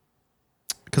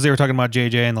they were talking about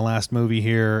JJ in the last movie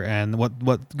here, and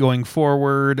what going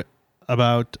forward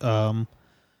about the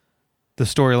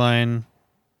storyline.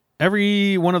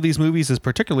 Every one of these movies is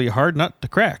particularly hard nut to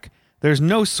crack. There's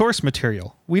no source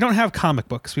material. We don't have comic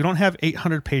books. We don't have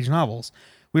 800-page novels.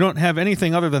 We don't have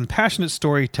anything other than passionate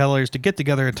storytellers to get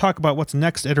together and talk about what's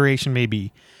next iteration may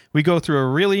be. We go through a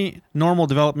really normal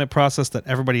development process that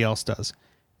everybody else does.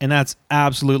 And that's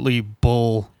absolutely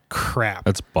bull crap.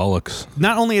 That's bollocks.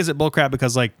 Not only is it bull crap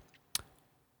because like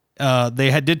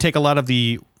they did take a lot of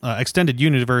the extended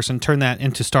universe and turn that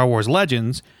into Star Wars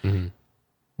Legends,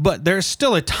 but there's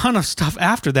still a ton of stuff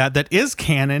after that is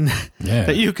canon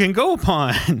that you can go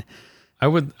upon. I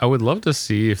would love to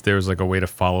see if there's like a way to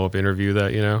follow up interview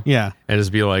that, Yeah. and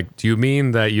just be like, do you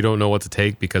mean that you don't know what to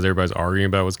take because everybody's arguing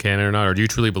about what's canon or not, or do you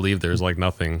truly believe there's like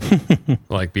nothing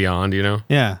like beyond,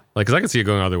 Yeah. like, because I can see it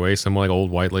going either way. Some like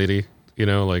old white lady,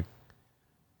 like,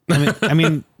 I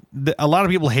mean a lot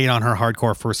of people hate on her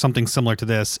hardcore for something similar to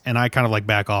this, and I kind of like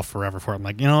back off forever for it. I'm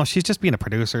like, she's just being a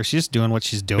producer. She's just doing what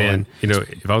she's doing. man,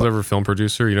 if I was ever a film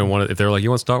producer, if they're like, you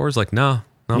want Star Wars, like, no,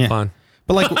 I'm fine.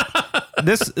 But like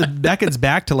that gets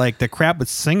back to like the crap with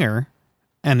Singer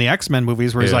and the X-Men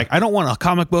movies where he's like, I don't want a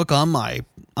comic book on my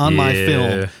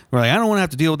film. We're like, I don't want to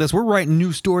have to deal with this. We're writing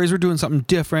new stories. We're doing something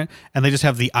different. And they just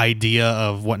have the idea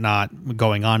of whatnot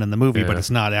going on in the movie, but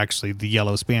it's not actually the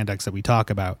yellow spandex that we talk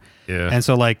about. Yeah. And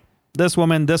so like this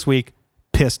woman this week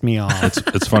pissed me off.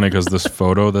 It's funny because this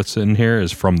photo that's in here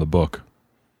is from the book.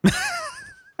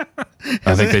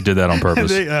 I think they did that on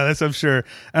purpose. That's I'm sure.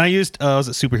 And I used was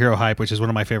it Superhero Hype, which is one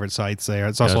of my favorite sites there.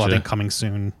 It's also I think Coming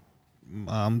Soon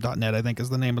 .net I think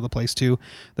is the name of the place too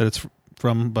that it's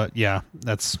from. But yeah,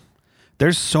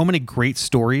 there's so many great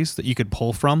stories that you could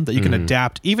pull from that you can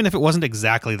adapt, even if it wasn't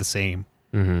exactly the same.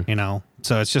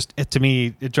 So it's just to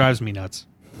me it drives me nuts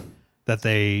that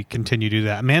they continue to do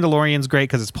that. Mandalorian's great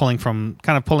because it's pulling from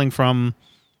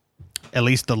at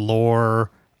least the lore.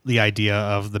 The idea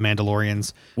of the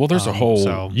Mandalorians. Well, there's a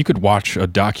whole. You could watch a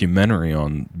documentary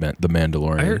on the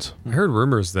Mandalorians. I heard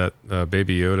rumors that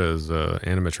Baby Yoda is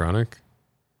animatronic.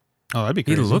 Oh, that'd be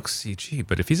crazy. He looks CG,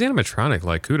 but if he's animatronic,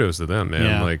 like, kudos to them, man.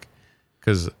 Yeah. Like,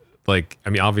 because like, I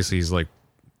mean, obviously he's like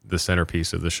the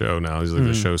centerpiece of the show now. He's like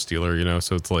the show stealer,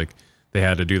 So it's like they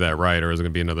had to do that right, or is it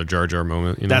going to be another Jar Jar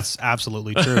moment? That's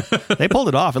absolutely true. They pulled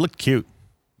it off. It looked cute.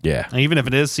 Yeah. And even if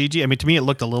it is CG, I mean, to me, it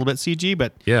looked a little bit CG,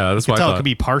 but yeah, that's why I tell thought it could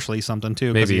be partially something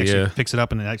too. Maybe, he actually picks it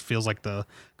up and it feels like the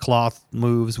cloth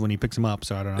moves when he picks him up.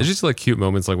 So I don't know. It's just like cute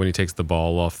moments, like when he takes the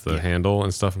ball off the handle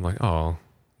and stuff. I'm like, oh,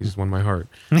 He just won my heart.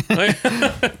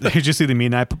 Did you see the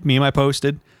meme I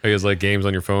posted? He has like games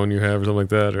on your phone you have or something like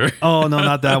that. Or Oh no,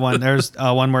 not that one. There's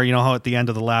one where you know how at the end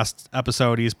of the last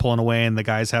episode he's pulling away and the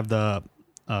guys have the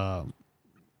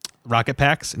rocket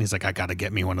packs and he's like, I gotta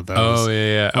get me one of those. oh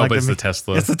yeah. Oh, Like but it's the- the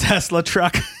Tesla. It's the Tesla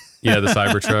truck. Yeah, the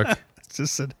Cybertruck. It's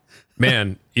just a,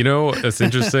 Man, you know what's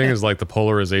interesting is like the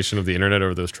polarization of the internet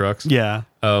over those trucks. yeah.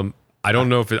 I don't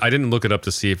know if I didn't look it up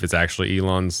to see if it's actually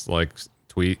Elon's like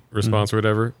tweet response or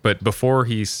whatever. But before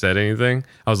he said anything,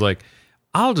 I was like,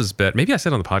 I'll just bet. Maybe I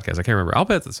said on the podcast, I can't remember. I'll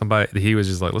bet that he was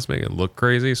just like, let's make it look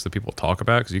crazy so people talk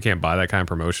about it because you can't buy that kind of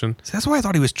promotion. See, that's why I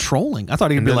thought he was trolling. I thought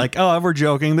he'd be like, "Oh, we're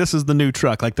joking. This is the new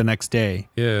truck." Like the next day.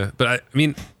 Yeah, but I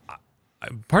mean,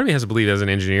 part of me has to believe as an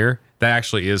engineer that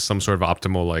actually is some sort of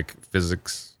optimal like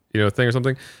physics, thing or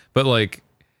something. But like,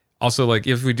 also like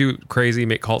if we do crazy,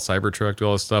 call it Cybertruck, do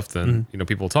all this stuff, then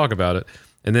people will talk about it.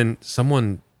 And then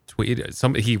someone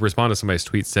tweeted, he responded to somebody's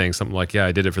tweet saying something like, "Yeah,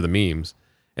 I did it for the memes,"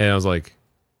 and I was like,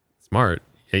 smart.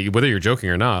 Hey, whether you're joking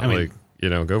or not, I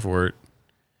mean, go for it.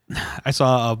 I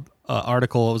saw a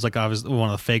article. It was like obviously one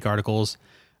of the fake articles,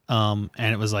 and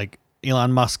it was like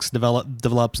Elon Musk's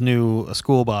develops new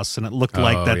school bus, and it looked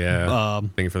like that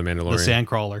Thing for the the Mandalorian.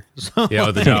 Sandcrawler. So,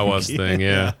 Yeah, the Jawas thing.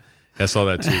 Yeah. I saw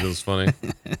that too. It was funny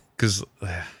because,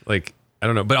 like, I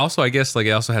don't know, but also I guess like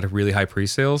it also had a really high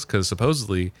pre-sales because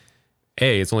supposedly,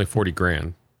 it's only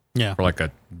 $40,000 yeah, for like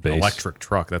a Base. electric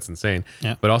truck. That's insane.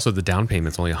 Yeah. But also the down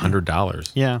payment's only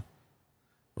 $100. yeah.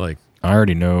 Like, I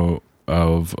already know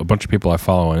of a bunch of people I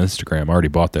follow on Instagram already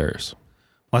bought theirs.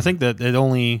 Well, I think that it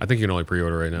only I think you can only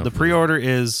pre-order right now. the pre-order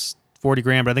is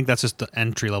 $40,000, but I think that's just the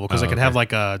entry level because Oh, I could okay. have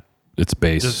like It's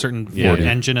base. just a certain 40.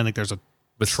 engine. I think there's a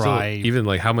but still, try. even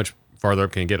like how much farther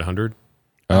up can you get? 100?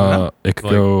 It could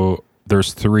Like- go.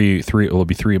 There's three. It'll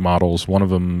be three models. One of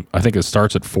them, I think, it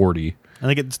starts at 40. I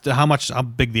think it's how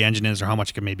big the engine is or how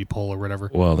much it can maybe pull or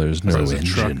whatever. Well, there's no it's a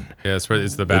truck. engine. Yeah,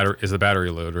 it's the battery. It's the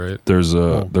battery load, right? There's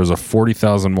a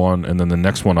 40,000 one, and then the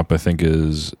next one up I think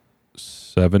is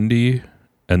 70,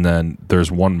 and then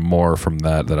there's one more from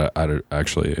that I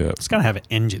actually It's got to have an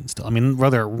engine still. I mean,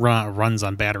 whether it runs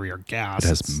on battery or gas. it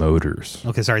has motors,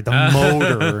 Okay, sorry, the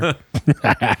motor.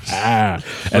 and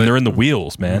they're in the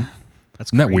wheels, man. That's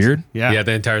Isn't that crazy. weird? Yeah. Yeah,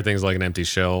 the entire thing's like an empty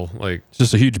shell. Like, It's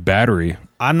just a huge battery.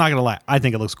 I'm not gonna lie. I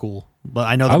think it looks cool, but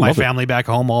I know that I my love it. family back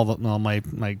home,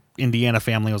 my Indiana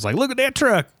family was like, "Look at that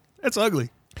truck. That's ugly."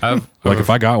 I've Like if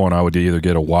I got one, I would either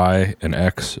get a Y, an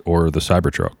X, or the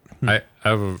Cybertruck. I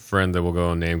have a friend that will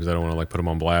go unnamed because I don't want to like put him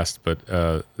on blast, but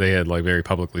they had like very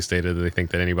publicly stated that they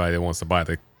think that anybody that wants to buy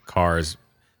the car is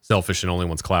selfish and only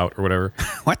wants clout or whatever.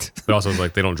 What? But also it's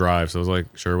like they don't drive, so I was like,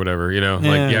 sure, whatever, like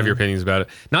Yeah. you have your opinions about it.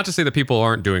 Not to say that people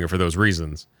aren't doing it for those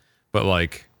reasons, but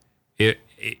like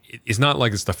it's not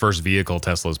like it's the first vehicle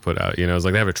Tesla's put out. It's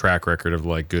like they have a track record of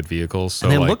like good vehicles. So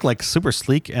And they like, look like super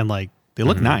sleek and like they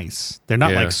look nice. They're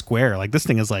not Yeah. like square. Like this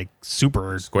thing is like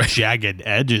super Square. jagged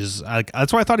edges.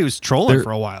 That's why I thought he was trolling They're-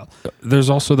 for a while.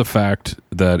 There's also the fact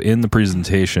that in the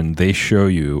presentation they show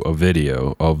you a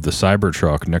video of the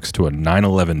Cybertruck next to a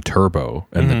 911 Turbo,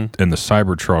 and the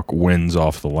Cybertruck wins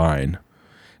off the line.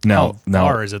 How Now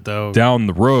far is it though? down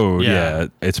the road, Yeah.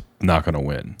 it's not going to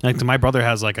win. Like my brother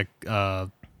has like a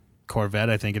Corvette,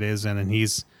 I think it is, and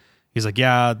he's like,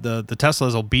 yeah, the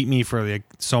Teslas will beat me for like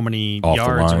so many Off the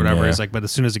yards or line, whatever. yeah. He's like, but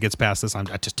as soon as it gets past this, I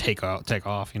just take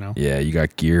off. Yeah, you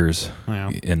got gears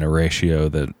Yeah. in a ratio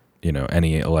that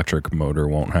any electric motor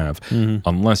won't have,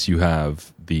 unless you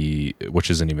have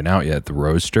which isn't even out yet, the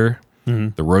Roadster.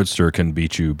 The Roadster can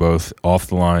beat you both off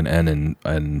the line and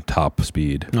in top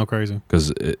speed. No crazy.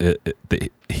 Because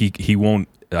he won't.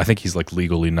 I think he's like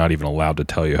legally not even allowed to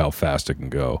tell you how fast it can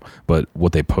go. But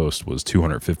what they post was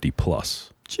 250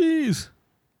 plus. Jeez.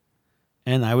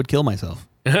 And I would kill myself.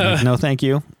 Like, no, thank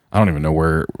you. I don't even know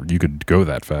where you could go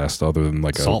that fast, other than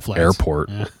like Salt a flats. airport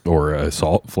Yeah. or a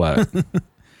salt flat,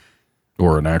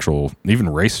 or an actual even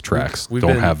racetracks We've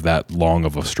don't been- have that long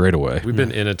of a straightaway. we've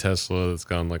been in a Tesla that's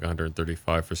gone like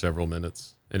 135 for several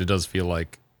minutes, and it does feel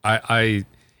like I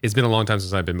it's been a long time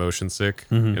since I've been motion sick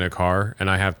in a car, and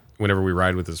I have whenever we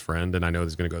ride with this friend, and I know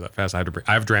he's going to go that fast. I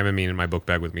have Dramamine in my book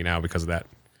bag with me now because of that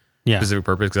Yeah. specific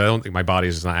purpose. Because I don't think my body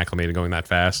is just not acclimated going that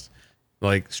fast,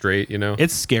 like straight.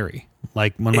 It's scary.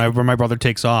 Like when my brother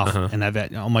takes off and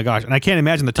that, oh my gosh. And I can't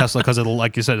imagine the Tesla because it'll,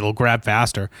 like you said, it'll grab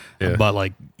faster. Yeah. But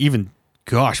like even,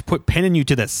 gosh, pinning you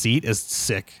to that seat is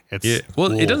sick. It's Yeah. Well,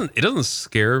 cool. it doesn't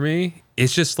scare me.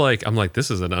 It's just like I'm like,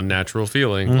 this is an unnatural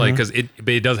feeling. Like because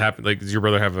but it does happen. Like, does your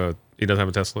brother have a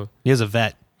Tesla? He has a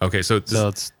vet, Okay, so so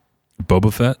it's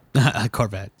Boba Fett. a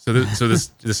Corvette.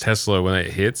 this Tesla when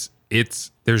it hits,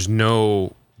 there's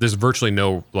no there's virtually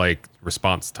no like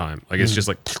response time. Like it's just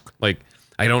like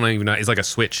I don't even know. It's like a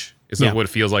switch. It's like what it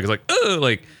feels like. It's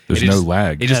like There's it no just-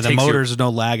 lag. It just the takes motor's no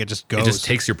lag. It just goes. it just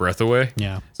takes your breath away.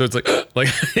 Yeah. So it's like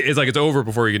it's over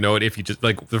before you know it. If you just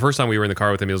like the first time we were in the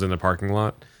car with him, he was in the parking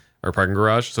lot or parking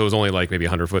garage. So it was only like maybe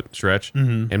 100-foot stretch,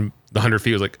 and the 100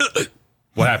 feet was like,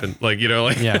 what happened? Like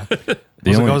Yeah. The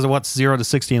It only- goes to what 0 to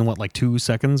 60 in what, like 2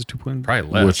 seconds, 2 point.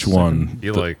 probably less. Which one? I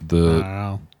feel The, like I the don't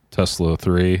know. Tesla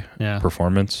 3 Yeah.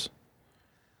 performance.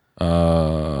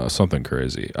 Something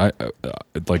crazy. I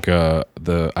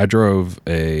drove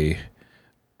a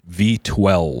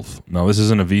V12. No, this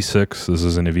isn't a V6. This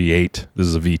isn't a V8. This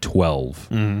is a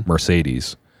V12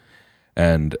 Mercedes.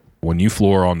 And when you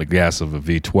floor on the gas of a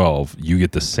V12, you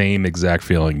get the same exact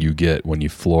feeling you get when you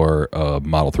floor a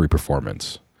Model 3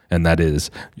 Performance. And that is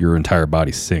your entire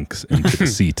body sinks into the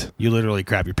seat. You literally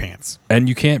crap your pants. And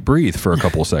you can't breathe for a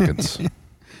couple of seconds.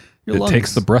 Your It lungs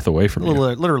takes the breath away from you.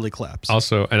 literally collapse.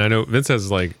 also, and I know Vince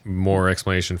has like more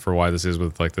explanation for why this is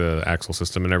with like the axle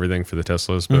system and everything for the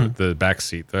Teslas, but the back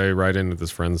seat that I ride in with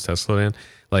his friend's Tesla van,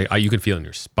 like you can feel it in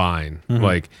your spine,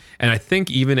 like, and I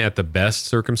think even at the best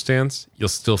circumstance, you'll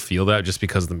still feel that just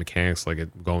because of the mechanics, like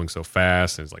it going so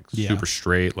fast and it's like super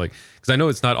straight, like because I know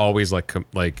it's not always like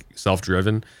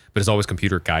self-driven, but it's always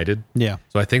computer guided. Yeah.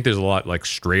 So I think there's a lot like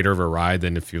straighter of a ride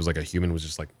than if it feels like a human was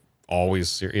just like always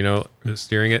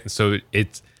steering it. And so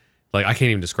it's like I can't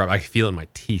even describe. I feel it in my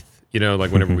teeth,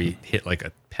 like whenever we hit like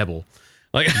a pebble,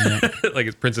 like like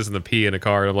it's Princess and the Pea in a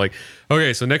car, and I'm like,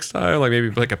 okay, so next time like maybe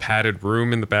like a padded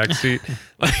room in the back seat.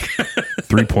 Like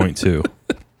 3.2.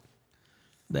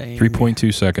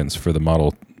 3.2 seconds for the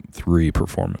Model 3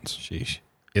 Performance. Sheesh.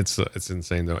 it's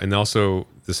insane though. And also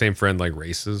the same friend like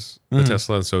races the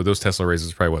Tesla, and so those Tesla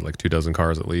races probably what like 2 dozen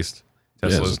cars at least. Yeah,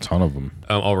 Teslas there's a ton of them.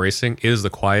 all racing. It is the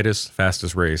quietest,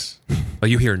 fastest race. Like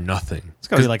you hear nothing. It's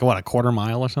got to be like, what, a quarter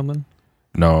mile or something?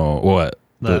 No, what?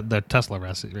 The Tesla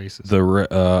races. It's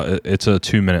a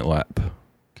 2-minute lap.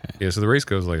 Yeah, so the race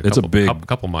goes like It's a big-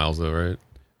 couple miles though, right?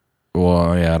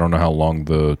 Well, yeah, I don't know how long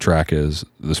the track is,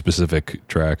 the specific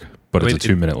track, but it's a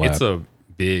 2-minute lap. It's a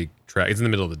big track. It's in the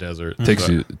middle of the desert.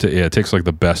 It takes like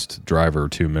the best driver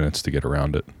 2 minutes to get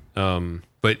around it.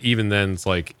 But even then, it's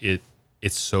like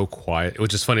it's so quiet,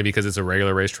 which is funny because it's a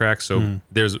regular racetrack. So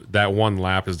there's that one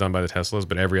lap is done by the Teslas,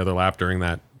 but every other lap during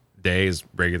that day is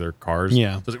regular cars.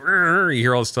 Yeah. So it's like, "Rrr," you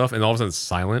hear all this stuff, and all of a sudden it's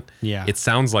silent. Yeah. It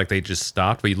sounds like they just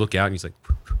stopped, but you look out and he's like,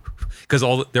 because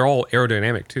they're all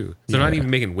aerodynamic too. So they're not even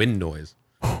making wind noise.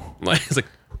 Like it's like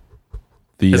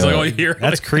it's like all you hear.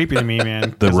 That's like, creepy to me,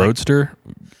 man. The Roadster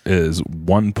is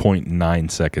 1.9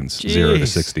 seconds, 0 to Jeez.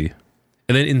 60.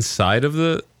 And then inside of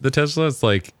the Tesla, it's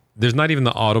like there's not even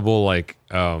the audible like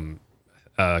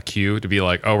cue to be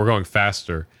like, oh, we're going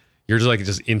faster. You're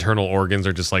just internal organs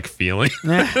are just like feeling.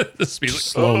 Just be like,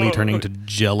 Slowly "Oh." turning to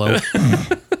jello.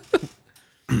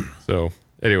 So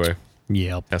anyway,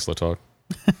 Yep. Tesla talk.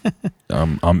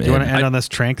 I'm Do you want in. to end on this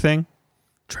Trank thing?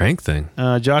 Trank thing.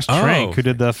 Josh Trank, who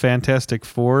did the Fantastic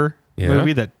Four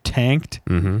movie that tanked.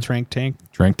 Trank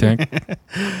tanked. Drink tank?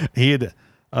 He had,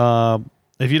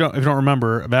 if you don't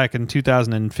remember, back in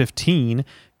 2015,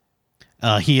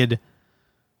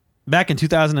 back in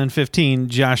 2015,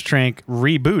 Josh Trank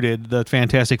rebooted the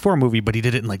Fantastic Four movie, but he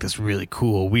did it in like this really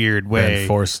cool, weird way.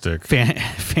 stick.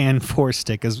 Fan Four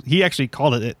stick, as he actually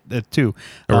called it too.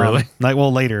 Oh, really?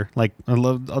 Later,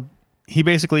 he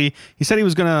said he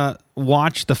was gonna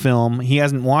watch the film. He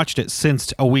hasn't watched it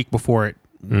since a week before it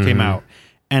came out.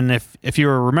 And if you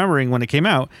were remembering when it came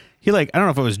out, he I don't know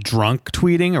if it was drunk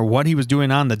tweeting or what he was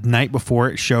doing on the night before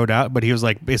it showed out, but he was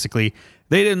like, basically,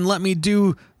 they didn't let me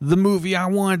do the movie I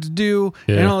wanted to do.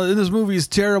 Yeah. This movie is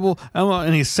terrible.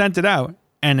 And he sent it out,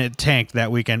 and it tanked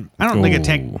that weekend. I don't think it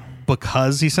tanked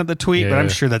because he sent the tweet, but I'm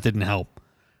Yeah. sure that didn't help.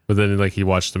 But then like he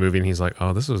watched the movie and he's like,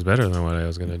 oh, this was better than what I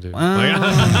was gonna do.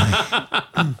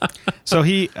 So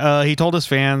he told his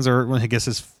fans, or I guess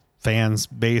his fans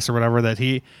base or whatever, that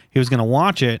he was going to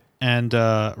watch it and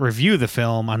review the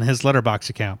film on his Letterboxd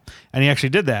account, and he actually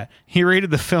did that. He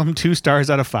rated the film 2 stars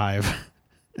out of 5,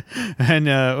 and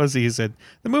he said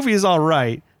the movie is all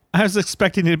right. I was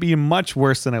expecting it to be much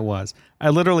worse than it was. I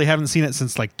literally haven't seen it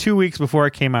since like 2 weeks before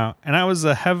it came out, and I was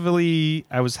heavily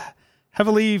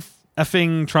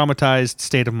effing traumatized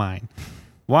state of mind.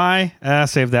 Why?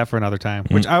 Save that for another time.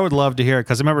 Which I would love to hear,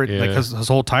 because I remember his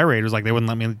whole tirade was like they wouldn't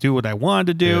let me do what I wanted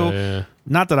to do. Yeah.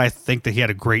 Not that I think that he had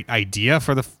a great idea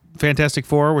for the Fantastic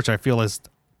Four, which I feel is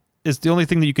the only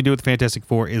thing that you can do with the Fantastic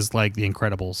Four is like the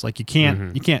Incredibles. Like you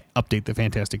can't update the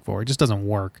Fantastic Four. It just doesn't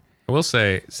work. I will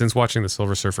say, since watching the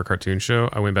Silver Surfer cartoon show,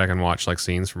 I went back and watched like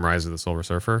scenes from Rise of the Silver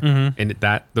Surfer, and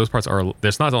those parts are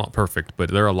there's not all perfect, but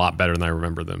they're a lot better than I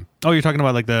remember them. Oh, you're talking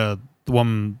about like the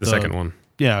one, The second one,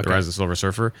 Yeah, the okay. Rise of the Silver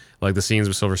Surfer, like the scenes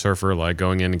with Silver Surfer, like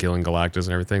going in and killing Galactus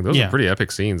and everything. Those are pretty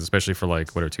epic scenes, especially for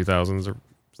like what are 2000s or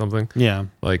something. Yeah.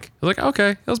 Like I was like,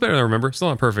 okay, that was better than I remember. Still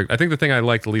not perfect. I think the thing I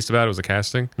liked the least about it was the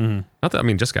casting. Not that I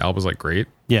mean Jessica Alba's like great.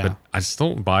 Yeah. But I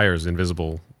still don't buy her as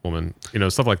Invisible Woman. You know,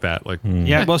 stuff like that. Like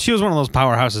Yeah, well, she was one of those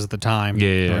powerhouses at the time.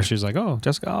 Yeah. Where she was like, oh,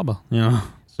 Jessica Alba. You know?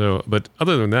 so. But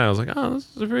other than that, I was like, oh,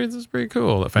 this is pretty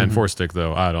cool. That Fan Four Stick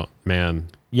though,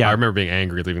 Yeah. I remember being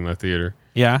angry leaving that theater.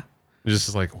 Yeah. It was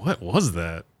just like, what was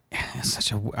that? It's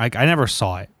such a. I never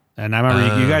saw it. And I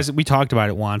remember you guys, we talked about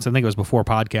it once. I think it was before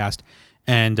podcast.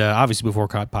 And obviously before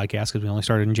podcast because we only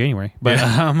started in January. But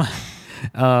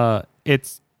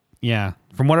it's, yeah.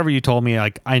 From whatever you told me,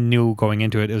 like I knew going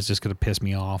into it, it was just going to piss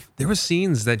me off. There were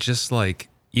scenes that just like,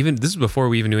 even this is before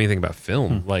we even knew anything about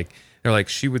film. Like they're like,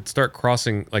 she would start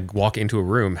crossing, like walk into a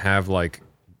room, have like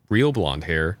real blonde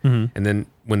hair, and then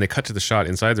when they cut to the shot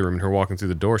inside the room and her walking through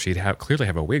the door, she'd clearly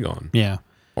have a wig on, Yeah.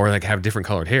 or like have different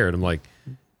colored hair. And I'm like,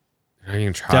 I didn't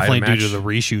even try. Definitely to due match, to the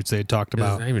reshoots they had talked I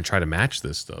about. didn't even try to match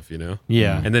this stuff, you know?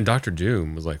 Yeah. And then Doctor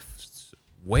Doom was like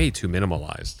way too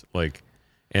minimalized, like,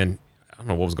 and I don't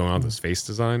know what was going on with his face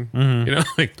design, you know,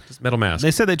 like just metal mask.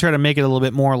 They said they try to make it a little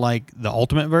bit more like the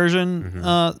Ultimate version,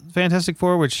 Fantastic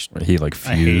Four, which He like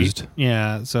I hate. fused.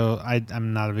 Yeah, so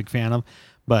I'm not a big fan of,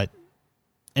 but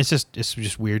it's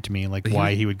just weird to me, like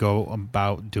why he would go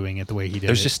about doing it the way he did.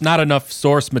 There's just not enough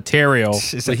source material.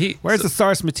 It's like, where's the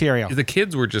source material? The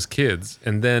kids were just kids,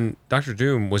 and then Doctor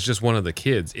Doom was just one of the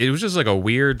kids. It was just like a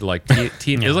weird, like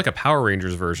teen. It was like a Power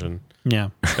Rangers version Yeah,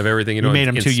 of everything. You you know, made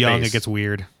him in too young. space. It gets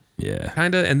weird. Yeah.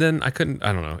 Kind of, and then I couldn't.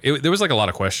 I don't know. There was like a lot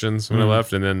of questions when I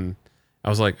left, and then I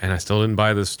was like, and I still didn't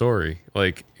buy this story.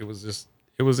 Like it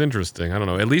was interesting. I don't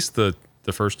know. At least the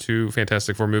first two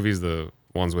Fantastic Four movies, the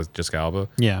ones with Jessica Alba,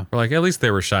 Yeah, were like at least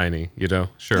they were shiny. You know,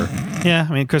 sure. yeah.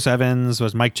 I mean, Chris Evans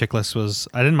was Mike Chiklis was.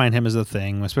 I didn't mind him as the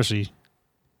Thing, especially.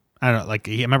 I don't know, like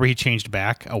I remember he changed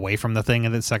back away from the Thing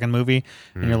in the second movie,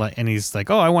 and you're like, and he's like,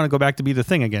 oh, I want to go back to be the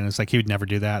Thing again. It's like he would never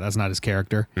do that. That's not his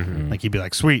character. Like he'd be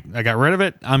like, sweet, I got rid of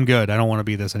it. I'm good. I don't want to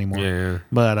be this anymore. Yeah.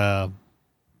 But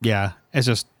yeah, it's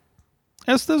just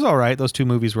it was all right. Those two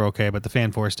movies were okay, but the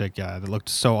Fan Four Stick, yeah, it looked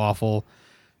so awful.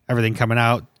 Everything coming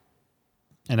out,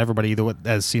 and everybody either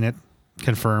has seen it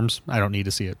confirms I don't need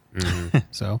to see it.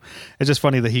 So it's just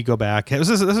funny that he go back. This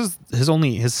is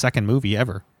his second movie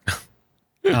ever.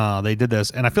 They did this,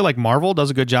 and I feel like Marvel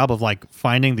does a good job of like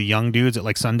finding the young dudes at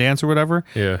like Sundance or whatever,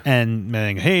 Yeah. and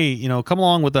saying, hey, you know, come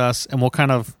along with us, and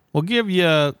we'll give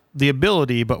you the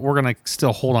ability, but we're gonna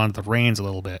still hold on to the reins a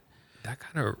little bit. That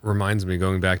kind of reminds me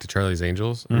going back to Charlie's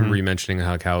Angels. I remember you mentioning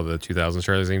how the 2000s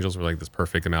Charlie's Angels were like this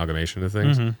perfect amalgamation of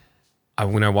things.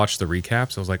 When I watched the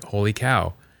recaps, I was like, holy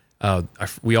cow.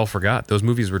 We all forgot those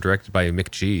movies were directed by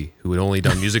Mick G, who had only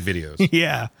done music videos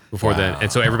Yeah, before then.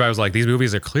 And so everybody was like, these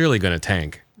movies are clearly going to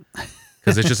tank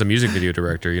because it's just a music video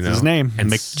director, you know? his name,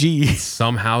 And Mick G.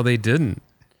 somehow they didn't.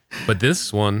 But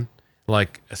this one,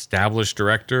 like established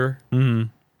director,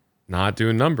 not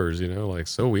doing numbers, you know, like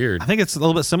so weird. I think it's a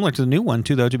little bit similar to the new one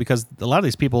too, though, because a lot of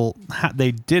these people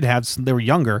they were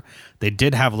younger, they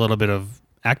did have a little bit of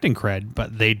acting cred,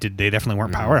 but they definitely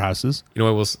weren't powerhouses. You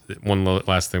know what was one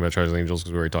last thing about Charlie's Angels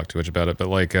because we already talked too much about it, but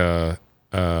like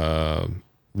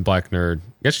Black Nerd,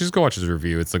 yeah, just go watch his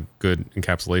review. It's a good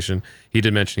encapsulation. He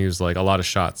did mention he was like a lot of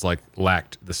shots like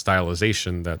lacked the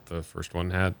stylization that the first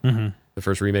one had, the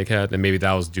first remake had, and maybe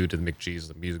that was due to the Mick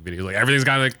G's music video. Like every scene's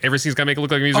got to make it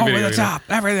look like a music video. Over the top,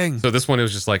 everything. So this one it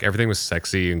was just like everything was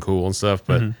sexy and cool and stuff,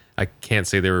 but I can't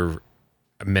say there were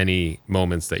many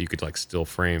moments that you could like still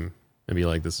frame and be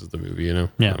like, this is the movie, you know?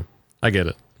 Yeah. So, I get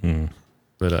it.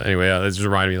 But anyway, it just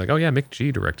reminded me like, oh yeah, Mick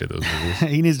G directed those movies.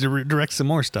 He needs to direct some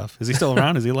more stuff. Is he still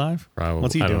around? Is he alive? Probably.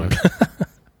 What's he I don't doing? know.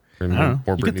 And don't know.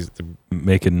 more You could- Britney's.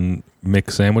 Making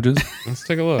mix sandwiches, Let's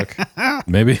take a look.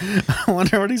 maybe. I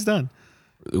wonder what he's done.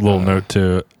 A little note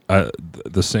to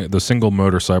the single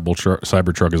motor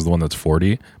Cybertruck is the one that's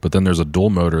 40, but then there's a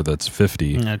dual motor that's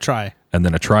 50, Try. and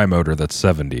then a tri motor that's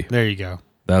 70. There you go.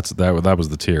 That was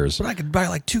the tiers. But I could buy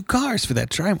like 2 cars for that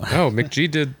try. Oh, Mick G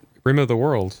did Rim of the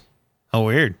World. Oh,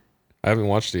 weird. I haven't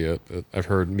watched it yet, but I've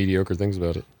heard mediocre things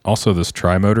about it. Also, this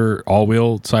tri motor all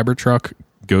wheel Cybertruck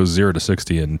goes 0 to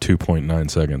 60 in 2.9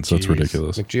 seconds. That's Jeez.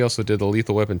 ridiculous. Mick G also did the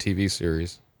Lethal Weapon TV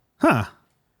series. Huh.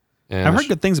 And I've heard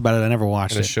good things about it. I never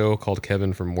watched and a it. show called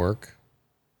Kevin from Work.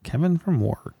 Kevin from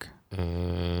Work.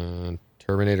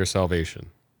 Terminator Salvation.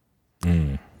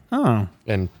 Oh.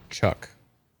 And Chuck.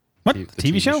 What? The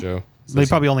TV show? They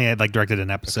probably only had like directed an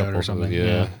episode couple or something.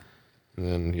 yeah.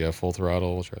 And then Full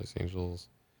Throttle, Charlie's Angels,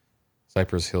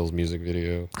 Cypress Hills music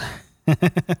video.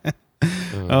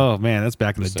 Oh man, that's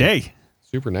back in the day.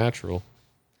 Supernatural.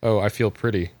 Oh, I Feel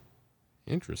Pretty.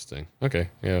 Interesting. Okay,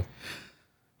 yeah.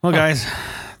 Well, guys,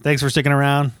 thanks for sticking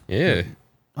around. Yeah.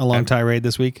 A long tirade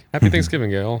this week. Happy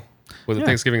Thanksgiving, Gail. Was it Yeah.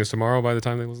 Thanksgiving is tomorrow by the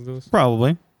time they listen to this?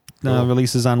 Probably. Cool.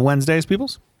 Releases on Wednesdays,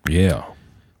 peoples. Yeah.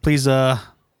 Please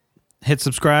hit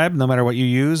subscribe no matter what you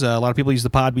use. A lot of people use the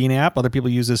Podbean app. Other people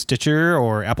use Stitcher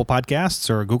or Apple Podcasts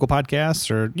or Google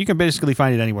Podcasts, or you can basically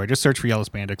find it anywhere. Just search for Yellow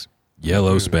Spandex.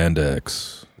 Yellow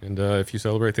spandex. And if you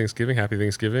celebrate Thanksgiving, happy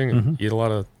Thanksgiving. And eat a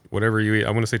lot of whatever you eat. I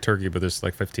want to say turkey, but there's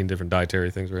like 15 different dietary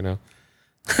things right now.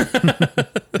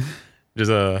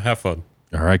 Just have fun.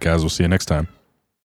 All right, guys. We'll see you next time.